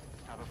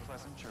 Have a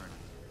pleasant journey.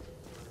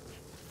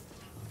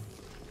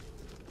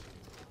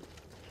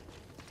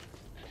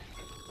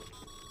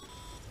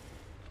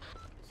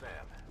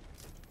 Sam,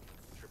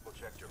 triple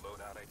checked your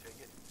loadout, I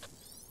take it?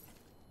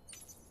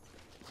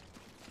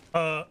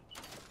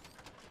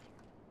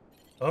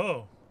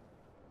 Oh.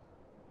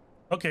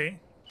 Okay.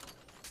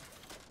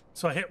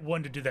 So I hit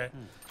 1 to do that.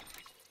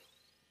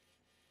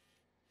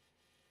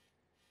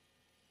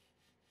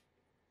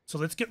 So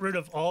let's get rid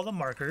of all the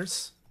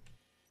markers.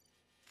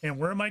 And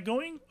where am I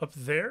going? Up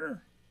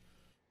there?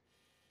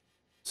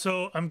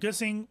 So I'm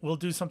guessing we'll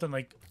do something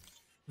like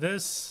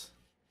this.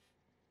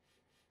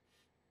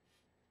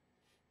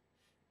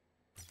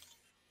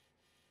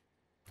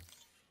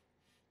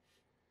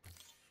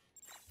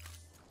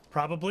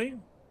 Probably.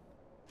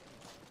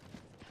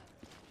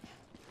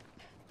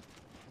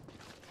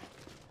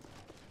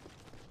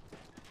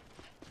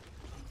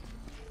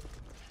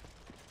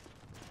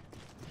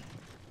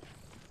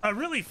 I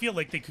really feel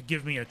like they could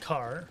give me a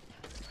car.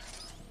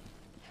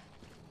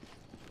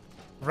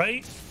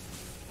 Right?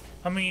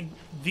 I mean,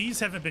 these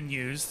haven't been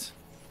used.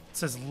 It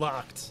says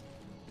locked.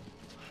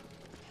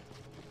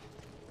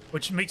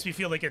 Which makes me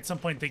feel like at some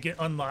point they get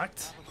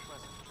unlocked.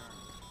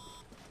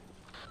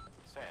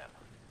 Sam,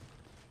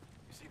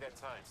 you see that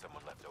sign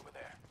someone left over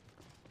there?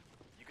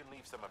 You can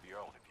leave some of your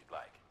own if you'd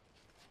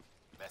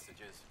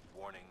Messages,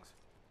 warnings,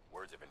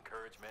 words of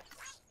encouragement,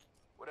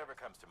 whatever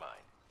comes to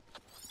mind.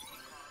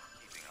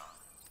 Keeping on.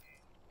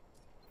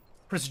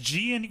 Press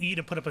G and E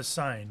to put up a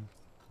sign.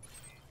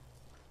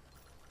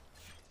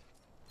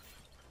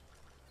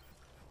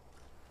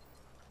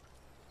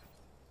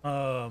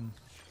 Oh.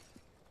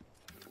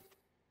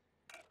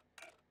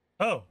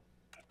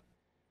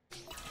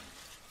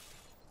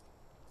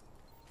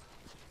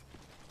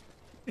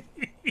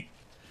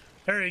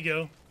 There you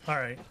go. All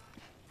right.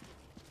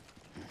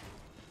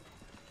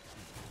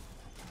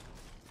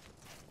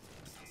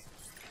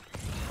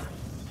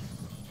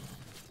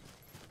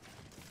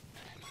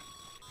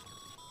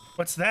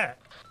 What's that?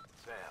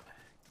 Sam,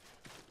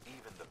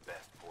 even the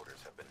best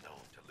porters have been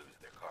known to lose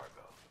their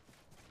cargo.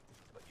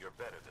 But you're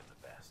better than the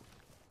best.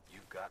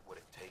 You've got what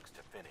it takes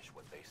to finish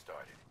what they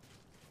started.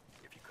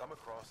 If you come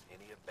across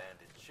any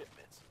abandoned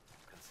shipments,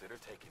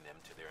 consider taking them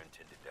to their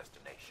intended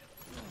destination.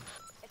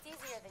 It's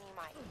easier than you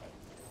might think.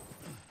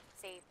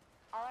 See,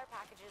 all our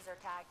packages are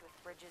tagged with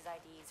Bridges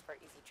IDs for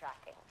easy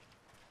tracking.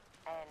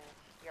 And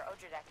your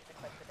OJA deck is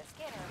equipped with a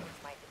scanner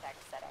which might detect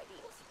said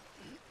IDs.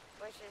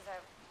 Which is a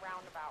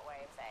roundabout way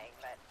of saying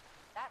that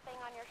that thing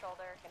on your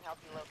shoulder can help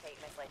you locate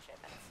mislaid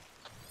shipments.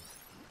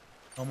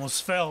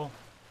 Almost fell.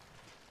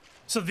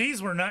 So these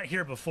were not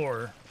here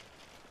before.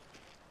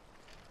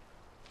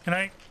 Can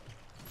I?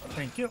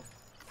 Thank you.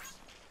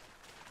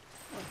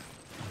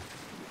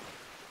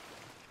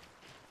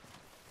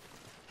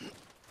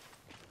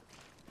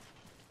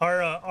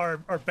 Our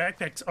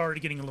backpack's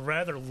already getting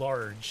rather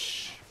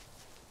large.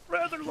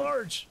 Rather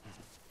large.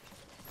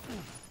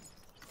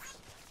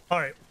 All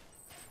right.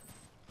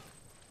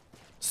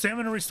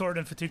 Stamina restored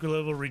and fatigue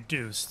level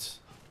reduced.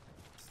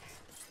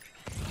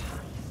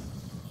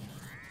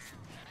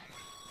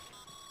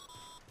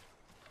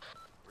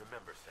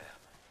 Remember, Sam,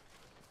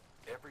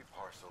 every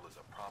parcel is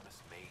a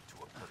promise made to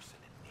a person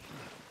in need.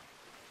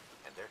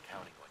 And they're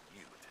counting on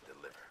you to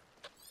deliver.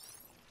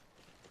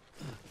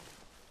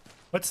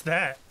 What's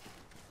that?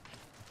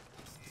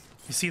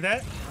 You see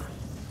that?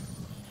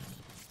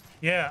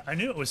 Yeah, I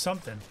knew it was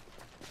something.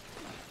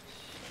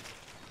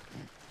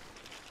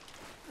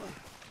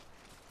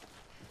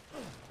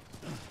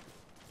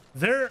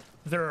 There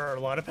are a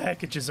lot of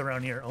packages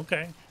around here.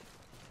 Okay.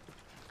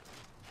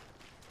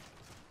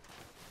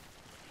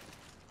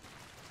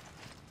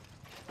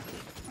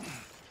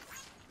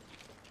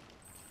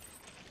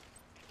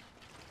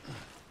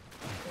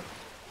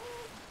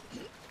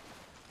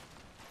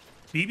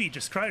 BB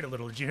just cried a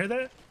little. Did you hear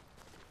that?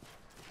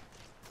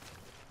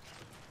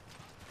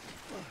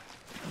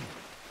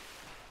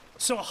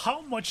 So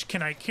how much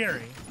can I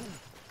carry?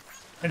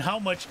 And how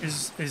much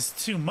is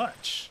too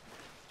much?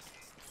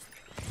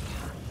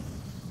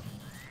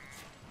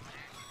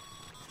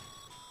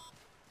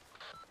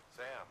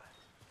 Sam,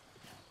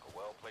 a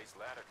well-placed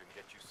ladder can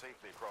get you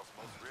safely across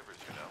most rivers,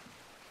 you know.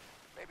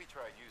 Maybe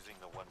try using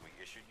the one we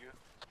issued you.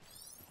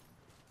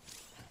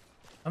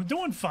 I'm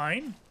doing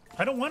fine.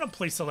 I don't want to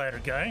place a ladder,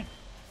 guy.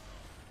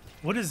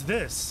 What is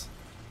this?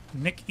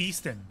 Nick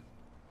Easton.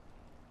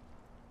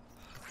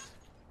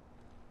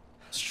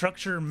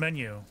 Structure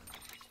menu.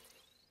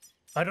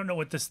 I don't know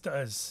what this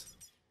does.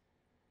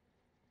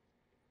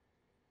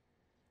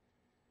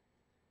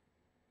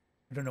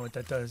 I don't know what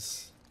that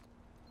does.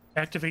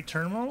 Activate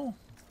terminal?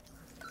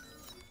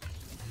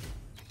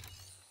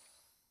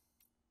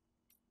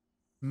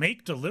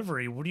 Make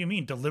delivery? What do you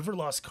mean? Deliver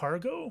lost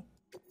cargo?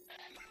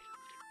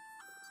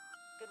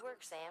 Good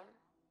work, Sam.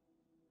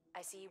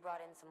 I see you brought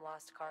in some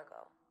lost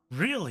cargo.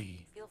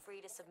 Really? Feel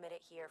free to submit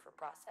it here for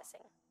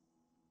processing.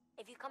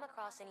 If you come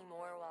across any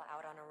more while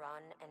out on a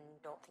run and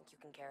don't think you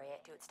can carry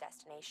it to its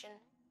destination,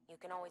 you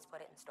can always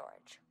put it in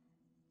storage.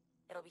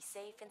 It'll be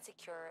safe and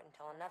secure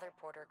until another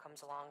porter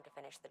comes along to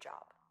finish the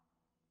job.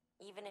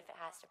 Even if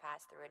it has to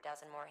pass through a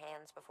dozen more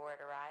hands before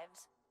it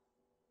arrives,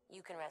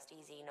 you can rest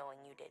easy knowing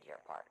you did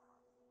your part.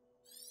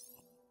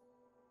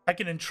 I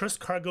can entrust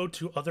cargo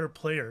to other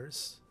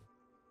players.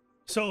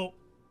 So,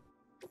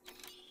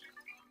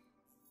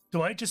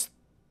 do I just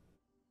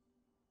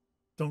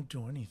don't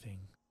do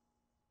anything?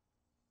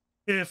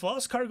 If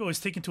lost cargo is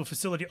taken to a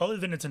facility other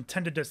than its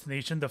intended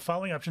destination, the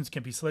following options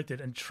can be selected: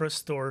 entrust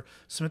store,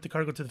 submit the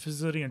cargo to the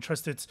facility,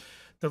 entrust its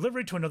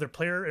delivery to another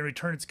player, and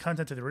return its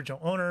content to the original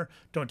owner.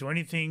 Don't do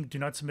anything. Do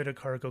not submit a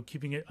cargo,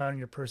 keeping it on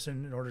your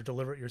person in order to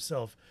deliver it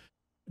yourself.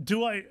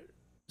 Do I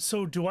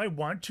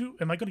want to?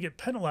 Am I going to get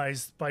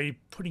penalized by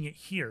putting it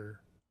here?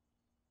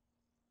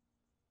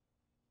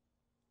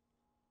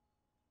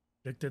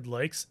 Predicted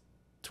likes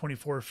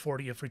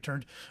 2440 if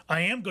returned.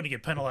 I am going to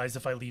get penalized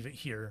if I leave it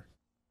here.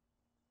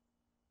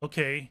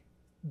 Okay,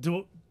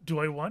 do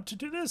I want to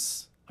do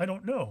this? I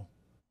don't know.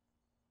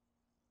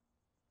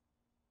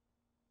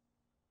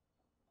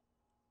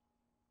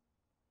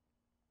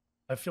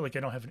 I feel like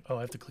I don't have... Oh,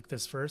 I have to click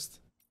this first.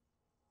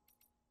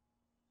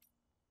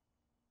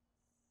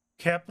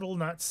 Capital,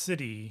 not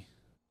city.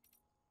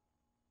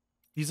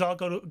 These all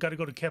got to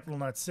go to capital,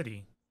 not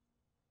city.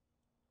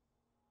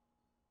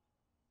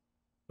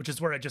 Which is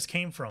where I just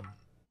came from.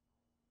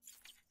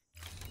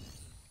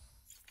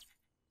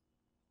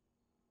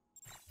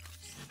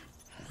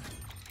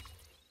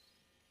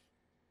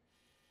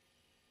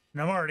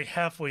 And I'm already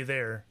halfway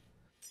there.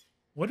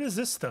 What is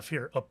this stuff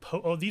here?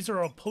 Oh, these are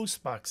all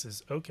post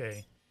boxes.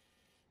 Okay.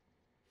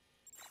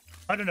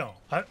 I don't know.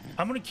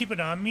 I'm going to keep it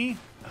on me.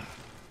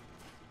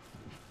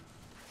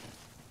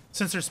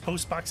 Since there's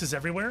post boxes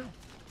everywhere.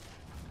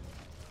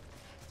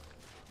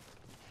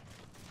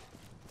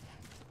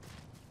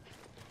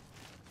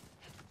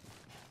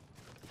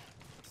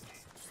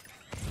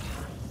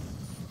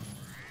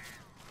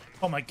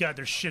 Oh my god,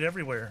 there's shit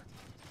everywhere.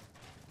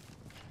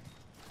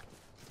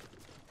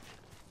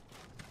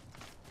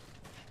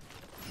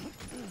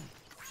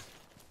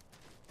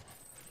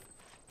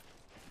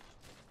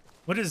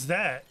 What is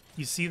that?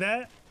 You see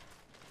that?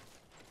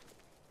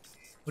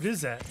 What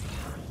is that?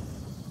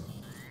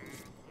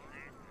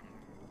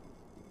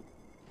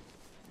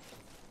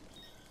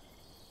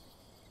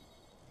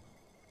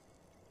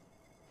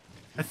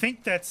 I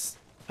think that's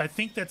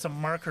a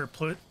marker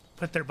put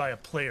there by a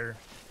player.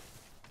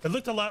 It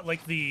looked a lot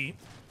like the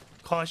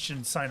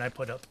caution sign I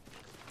put up.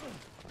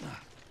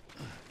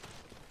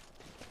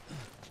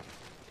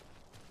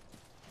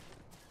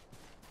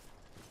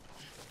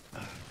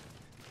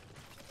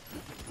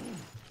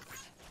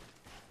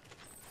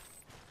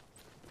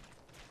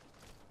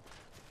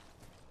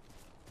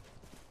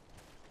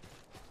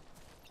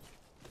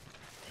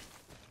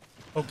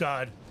 Oh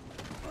god.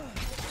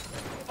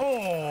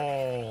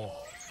 Oh.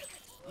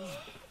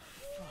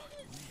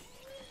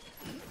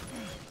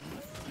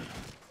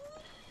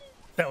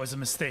 That was a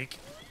mistake.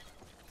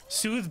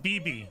 Soothe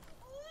BB.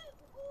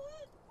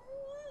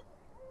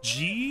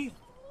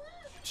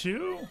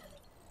 G2?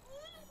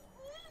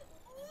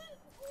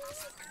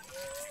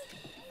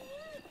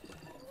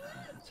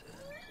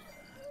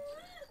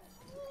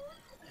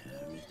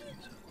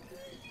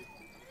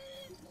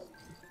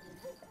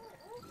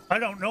 I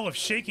don't know if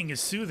shaking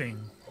is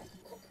soothing.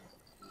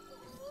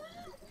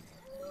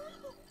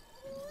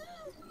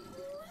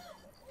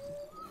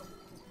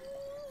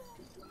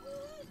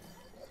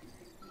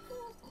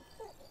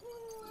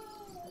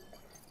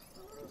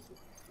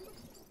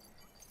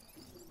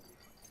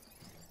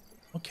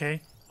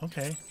 Okay,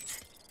 okay.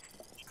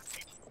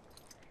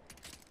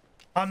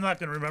 I'm not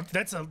gonna remember.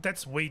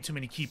 That's way too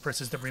many key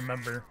presses to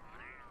remember.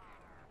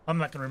 I'm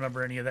not gonna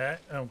remember any of that.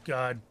 Oh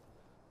god.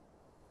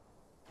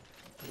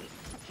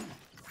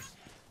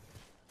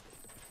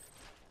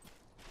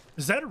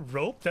 Is that a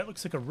rope? That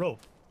looks like a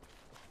rope.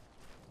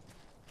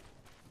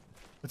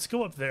 Let's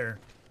go up there.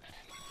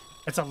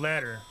 That's a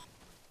ladder.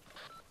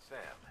 Sam,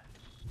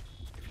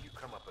 if you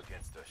come up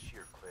against a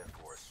sheer cliff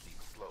or a steep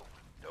slope,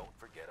 don't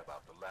forget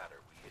about the ladder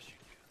we issued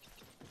you.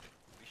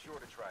 Be sure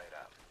to try it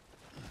out.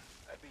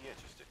 I'd be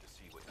interested to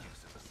see what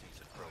use a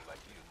seasoned pro like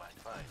you might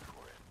find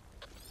for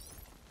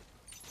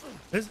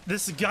it.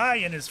 This guy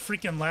and his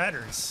freaking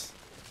ladders.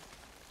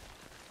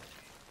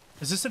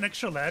 Is this an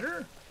extra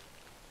ladder?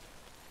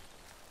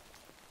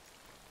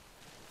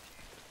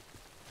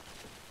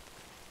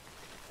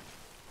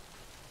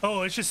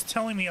 Oh, it's just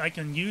telling me I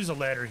can use a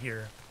ladder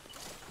here.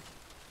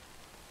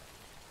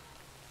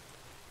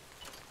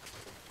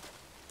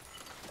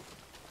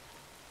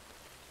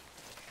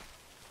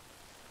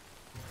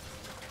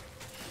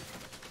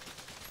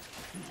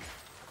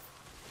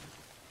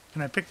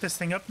 Can I pick this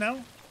thing up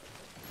now?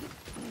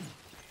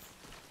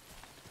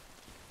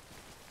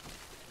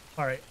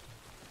 All right.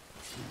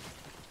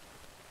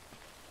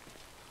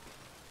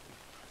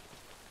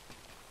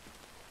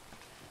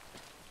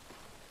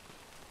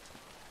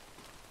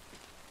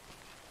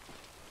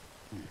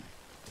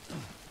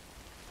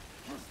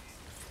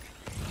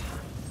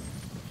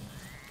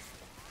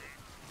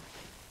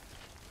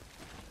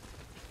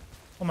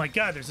 Oh my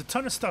god, there's a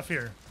ton of stuff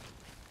here.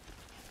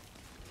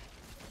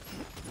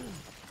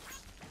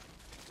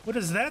 What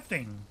is that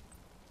thing?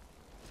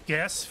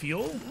 Gas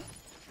fuel?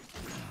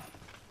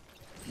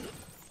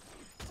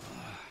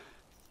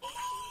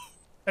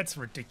 That's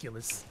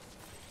ridiculous.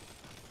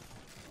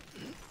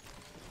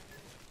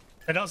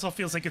 It also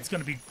feels like it's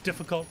going to be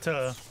difficult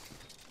to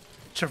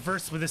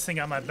traverse with this thing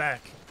on my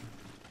back.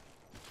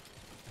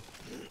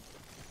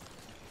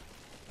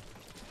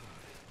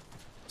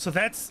 So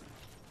that's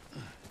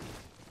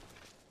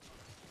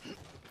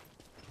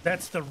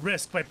the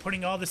risk by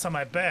putting all this on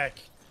my back.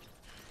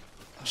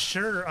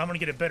 Sure, I'm gonna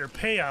get a better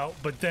payout,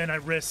 but then I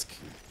risk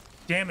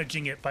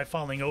damaging it by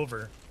falling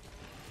over.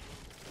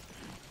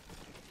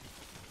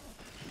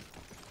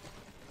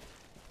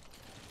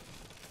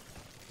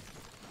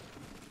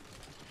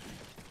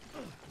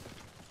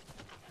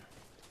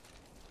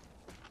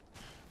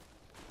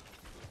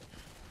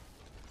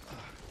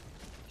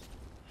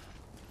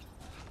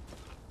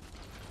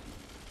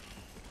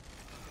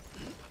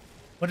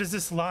 What is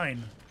this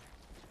line?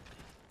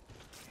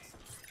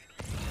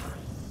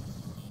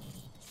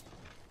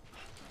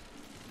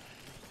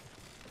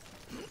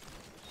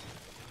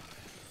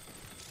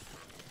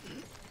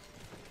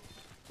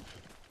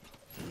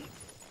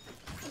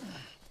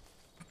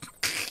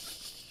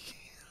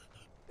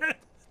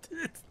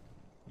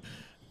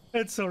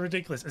 It's so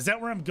ridiculous. Is that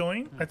where I'm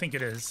going? I think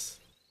it is.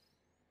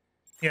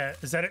 Yeah,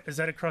 is that it? Is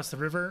that across the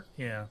river?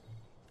 Yeah.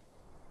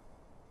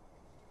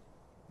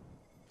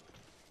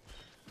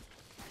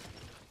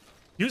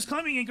 Use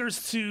climbing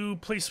anchors to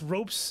place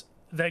ropes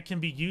that can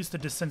be used to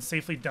descend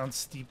safely down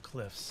steep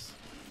cliffs.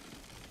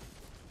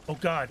 Oh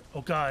god, oh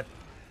god.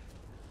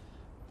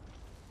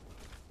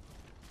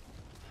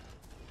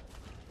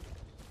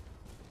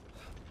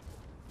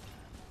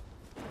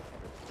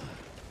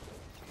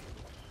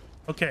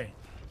 Okay.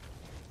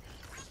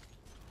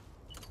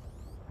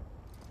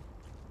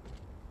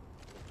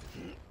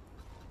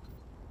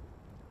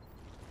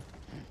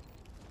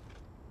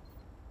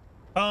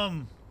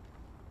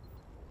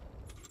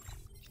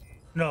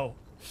 No.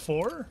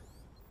 4?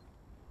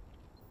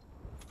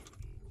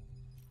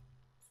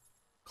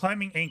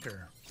 Climbing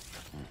anchor.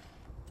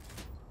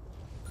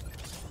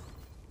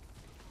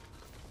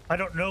 I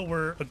don't know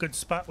where a good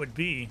spot would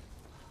be.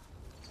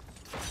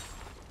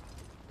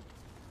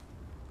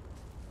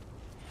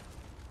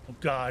 Oh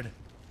god.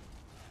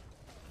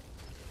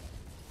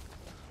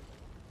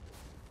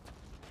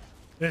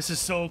 This is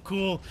so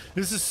cool.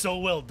 This is so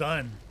well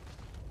done.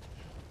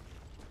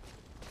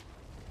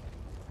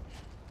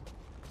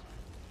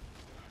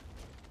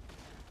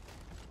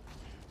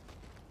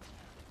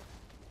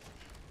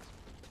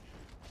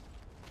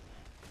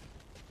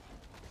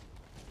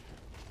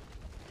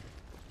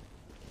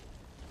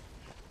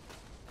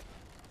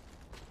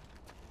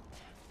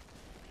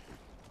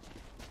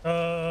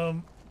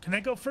 Can I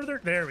go further?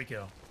 There we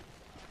go.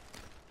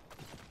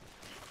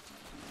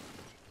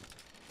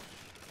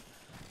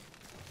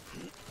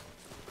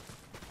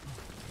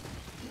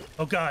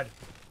 Oh god.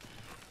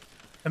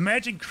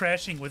 Imagine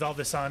crashing with all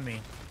this on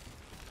me.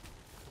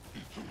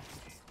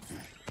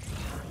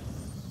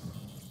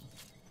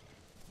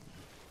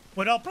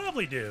 What I'll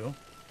probably do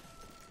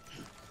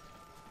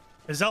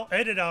is I'll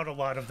edit out a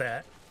lot of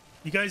that.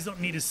 You guys don't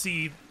need to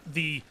see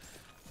the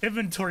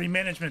inventory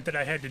management that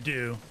I had to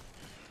do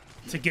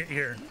to get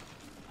here.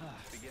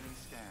 Beginning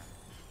scan.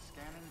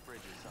 Scanning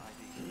bridges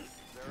ID.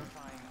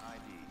 Verifying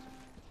ID.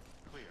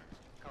 Clear.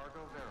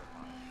 Cargo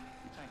verified.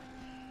 Thank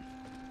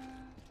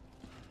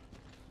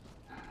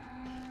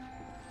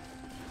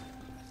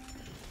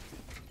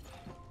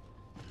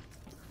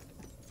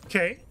you.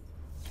 Okay.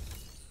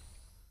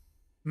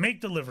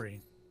 Make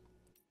delivery.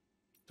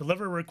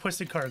 Deliver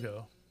requested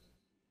cargo.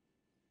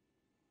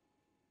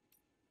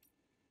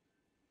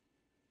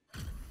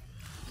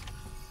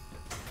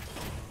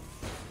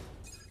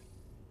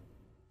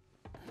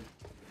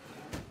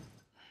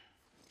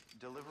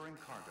 Delivering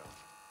cargo.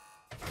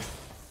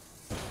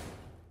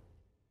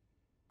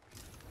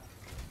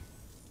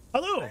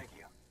 Hello. Thank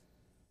you.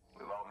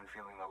 We've all been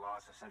feeling the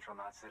loss of Central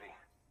Knot City.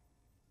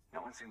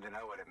 No one seemed to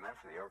know what it meant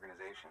for the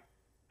organization,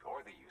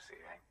 or the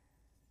UCA,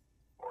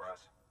 or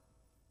us.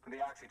 But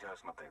the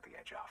oxytocin will take the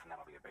edge off, and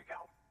that'll be a big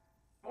help.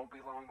 Won't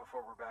be long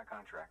before we're back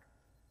on track.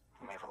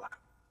 You may have luck.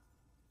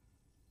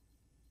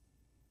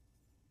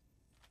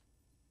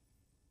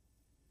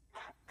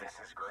 This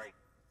is great.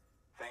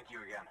 Thank you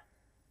again.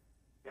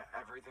 Yeah,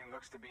 everything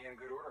looks to be in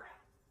good order.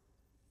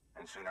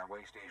 And soon our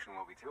way station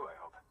will be too, I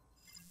hope.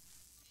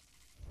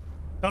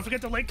 Don't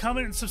forget to like,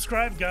 comment, and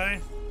subscribe,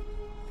 guy.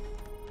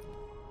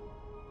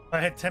 I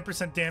had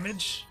 10%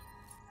 damage.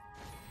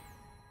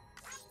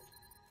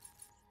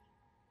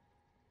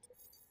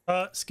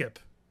 Skip.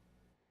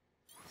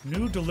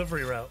 New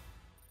delivery route.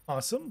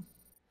 Awesome.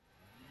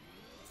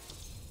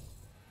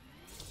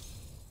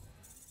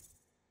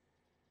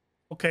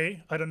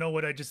 Okay, I don't know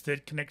what I just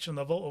did. Connection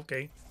level,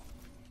 okay.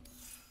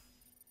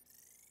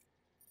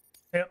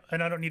 Yeah,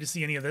 and I don't need to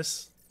see any of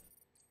this.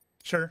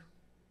 Sure.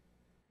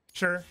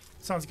 Sure,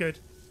 sounds good.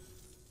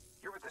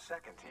 You're with the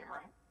second team,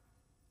 right?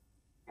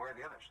 Where are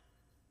the others?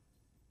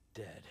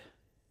 Dead.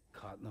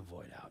 Caught in the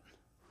void out.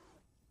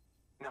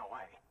 No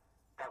way.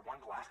 That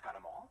one blast got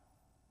them all?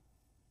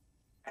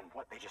 And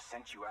what, they just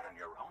sent you out on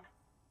your own?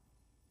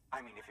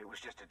 I mean, if it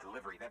was just a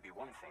delivery, that'd be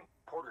one thing.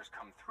 Porters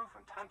come through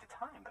from time to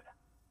time, but...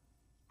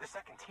 The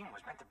second team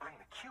was meant to bring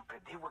the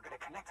Cupid. They were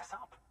gonna connect us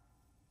up.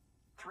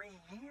 3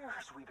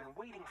 years we've been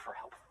waiting for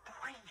help.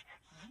 3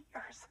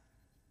 years!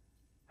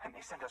 And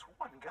they sent us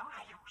one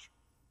guy.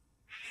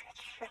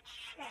 Shit.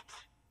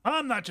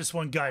 I'm not just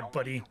one guy,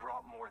 buddy. You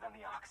brought more than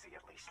the Oxy,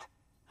 at least.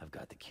 I've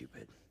got the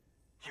Cupid.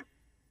 You...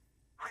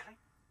 Really?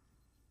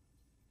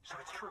 So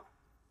it's true.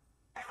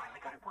 They finally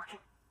got it working.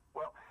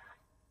 Well,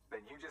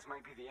 then you just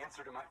might be the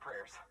answer to my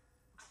prayers.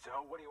 So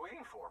what are you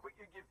waiting for?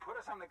 You put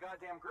us on the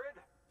goddamn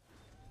grid.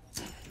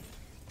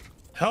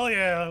 Hell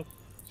yeah.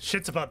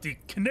 Shit's about to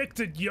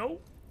connected, yo.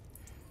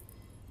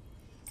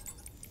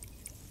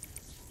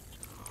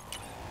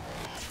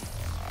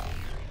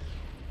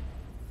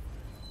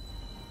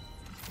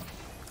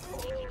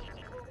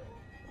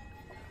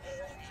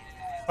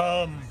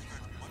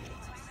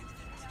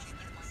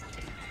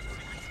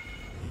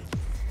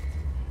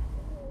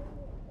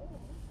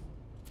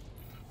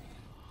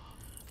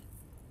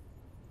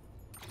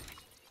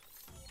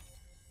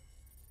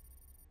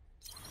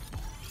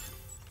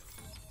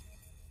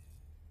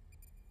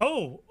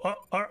 Oh,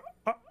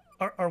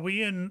 are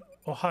we in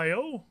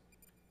Ohio?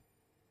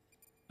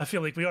 I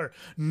feel like we are.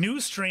 New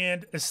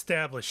strand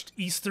established,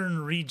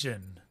 Eastern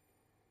region.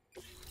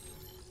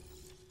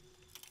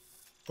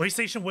 Way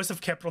station west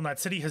of Capital Knot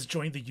City has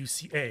joined the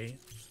UCA.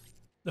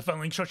 The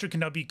following structure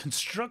can now be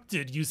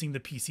constructed using the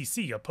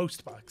PCC, a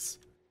post box.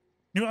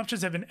 New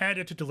options have been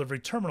added to delivery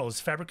terminals: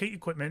 fabricate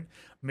equipment,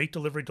 make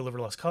delivery, deliver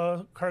lost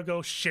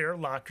cargo, share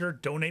locker,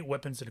 donate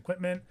weapons and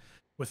equipment,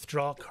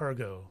 withdraw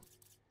cargo.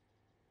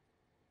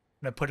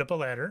 And I put up a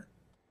ladder,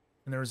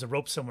 and there is a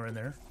rope somewhere in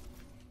there.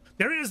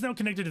 The area is now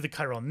connected to the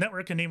chiral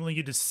network, enabling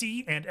you to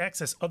see and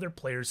access other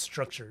players'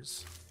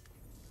 structures.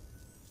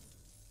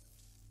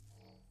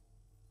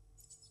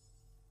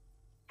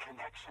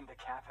 Connection to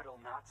Capital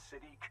Knot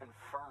City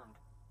confirmed.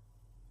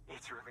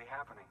 It's really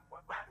happening.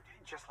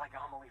 Just like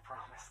Amelie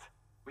promised.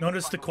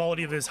 Notice the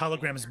quality of his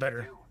hologram is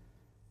better.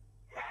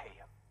 Hey,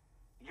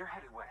 you're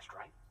headed west,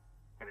 right?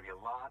 Gonna be a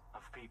lot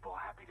of people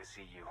happy to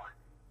see you.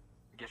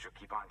 Guess you'll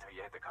keep on until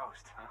you hit the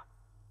coast, huh?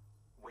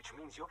 Which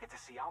means you'll get to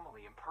see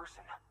Amelie in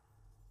person.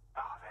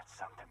 Oh, that's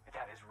something.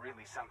 That is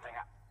really something.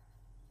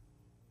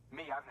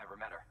 I've never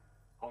met her.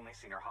 Only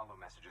seen her holo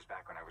messages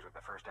back when I was with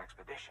the first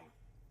expedition.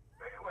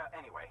 Well,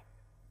 anyway,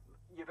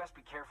 you best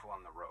be careful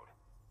on the road.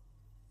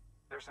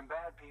 There's some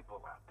bad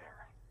people out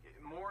there.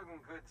 More than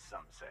good,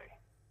 some say.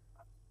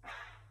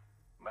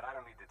 But I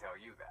don't need to tell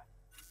you that.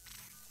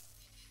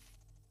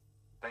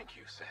 Thank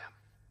you, Sam.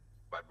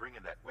 By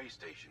bringing that way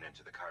station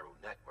into the chiral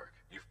network,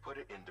 you've put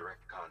it in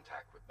direct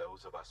contact with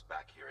those of us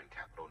back here in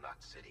Capital Knot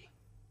City.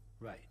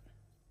 Right.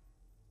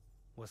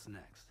 What's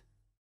next?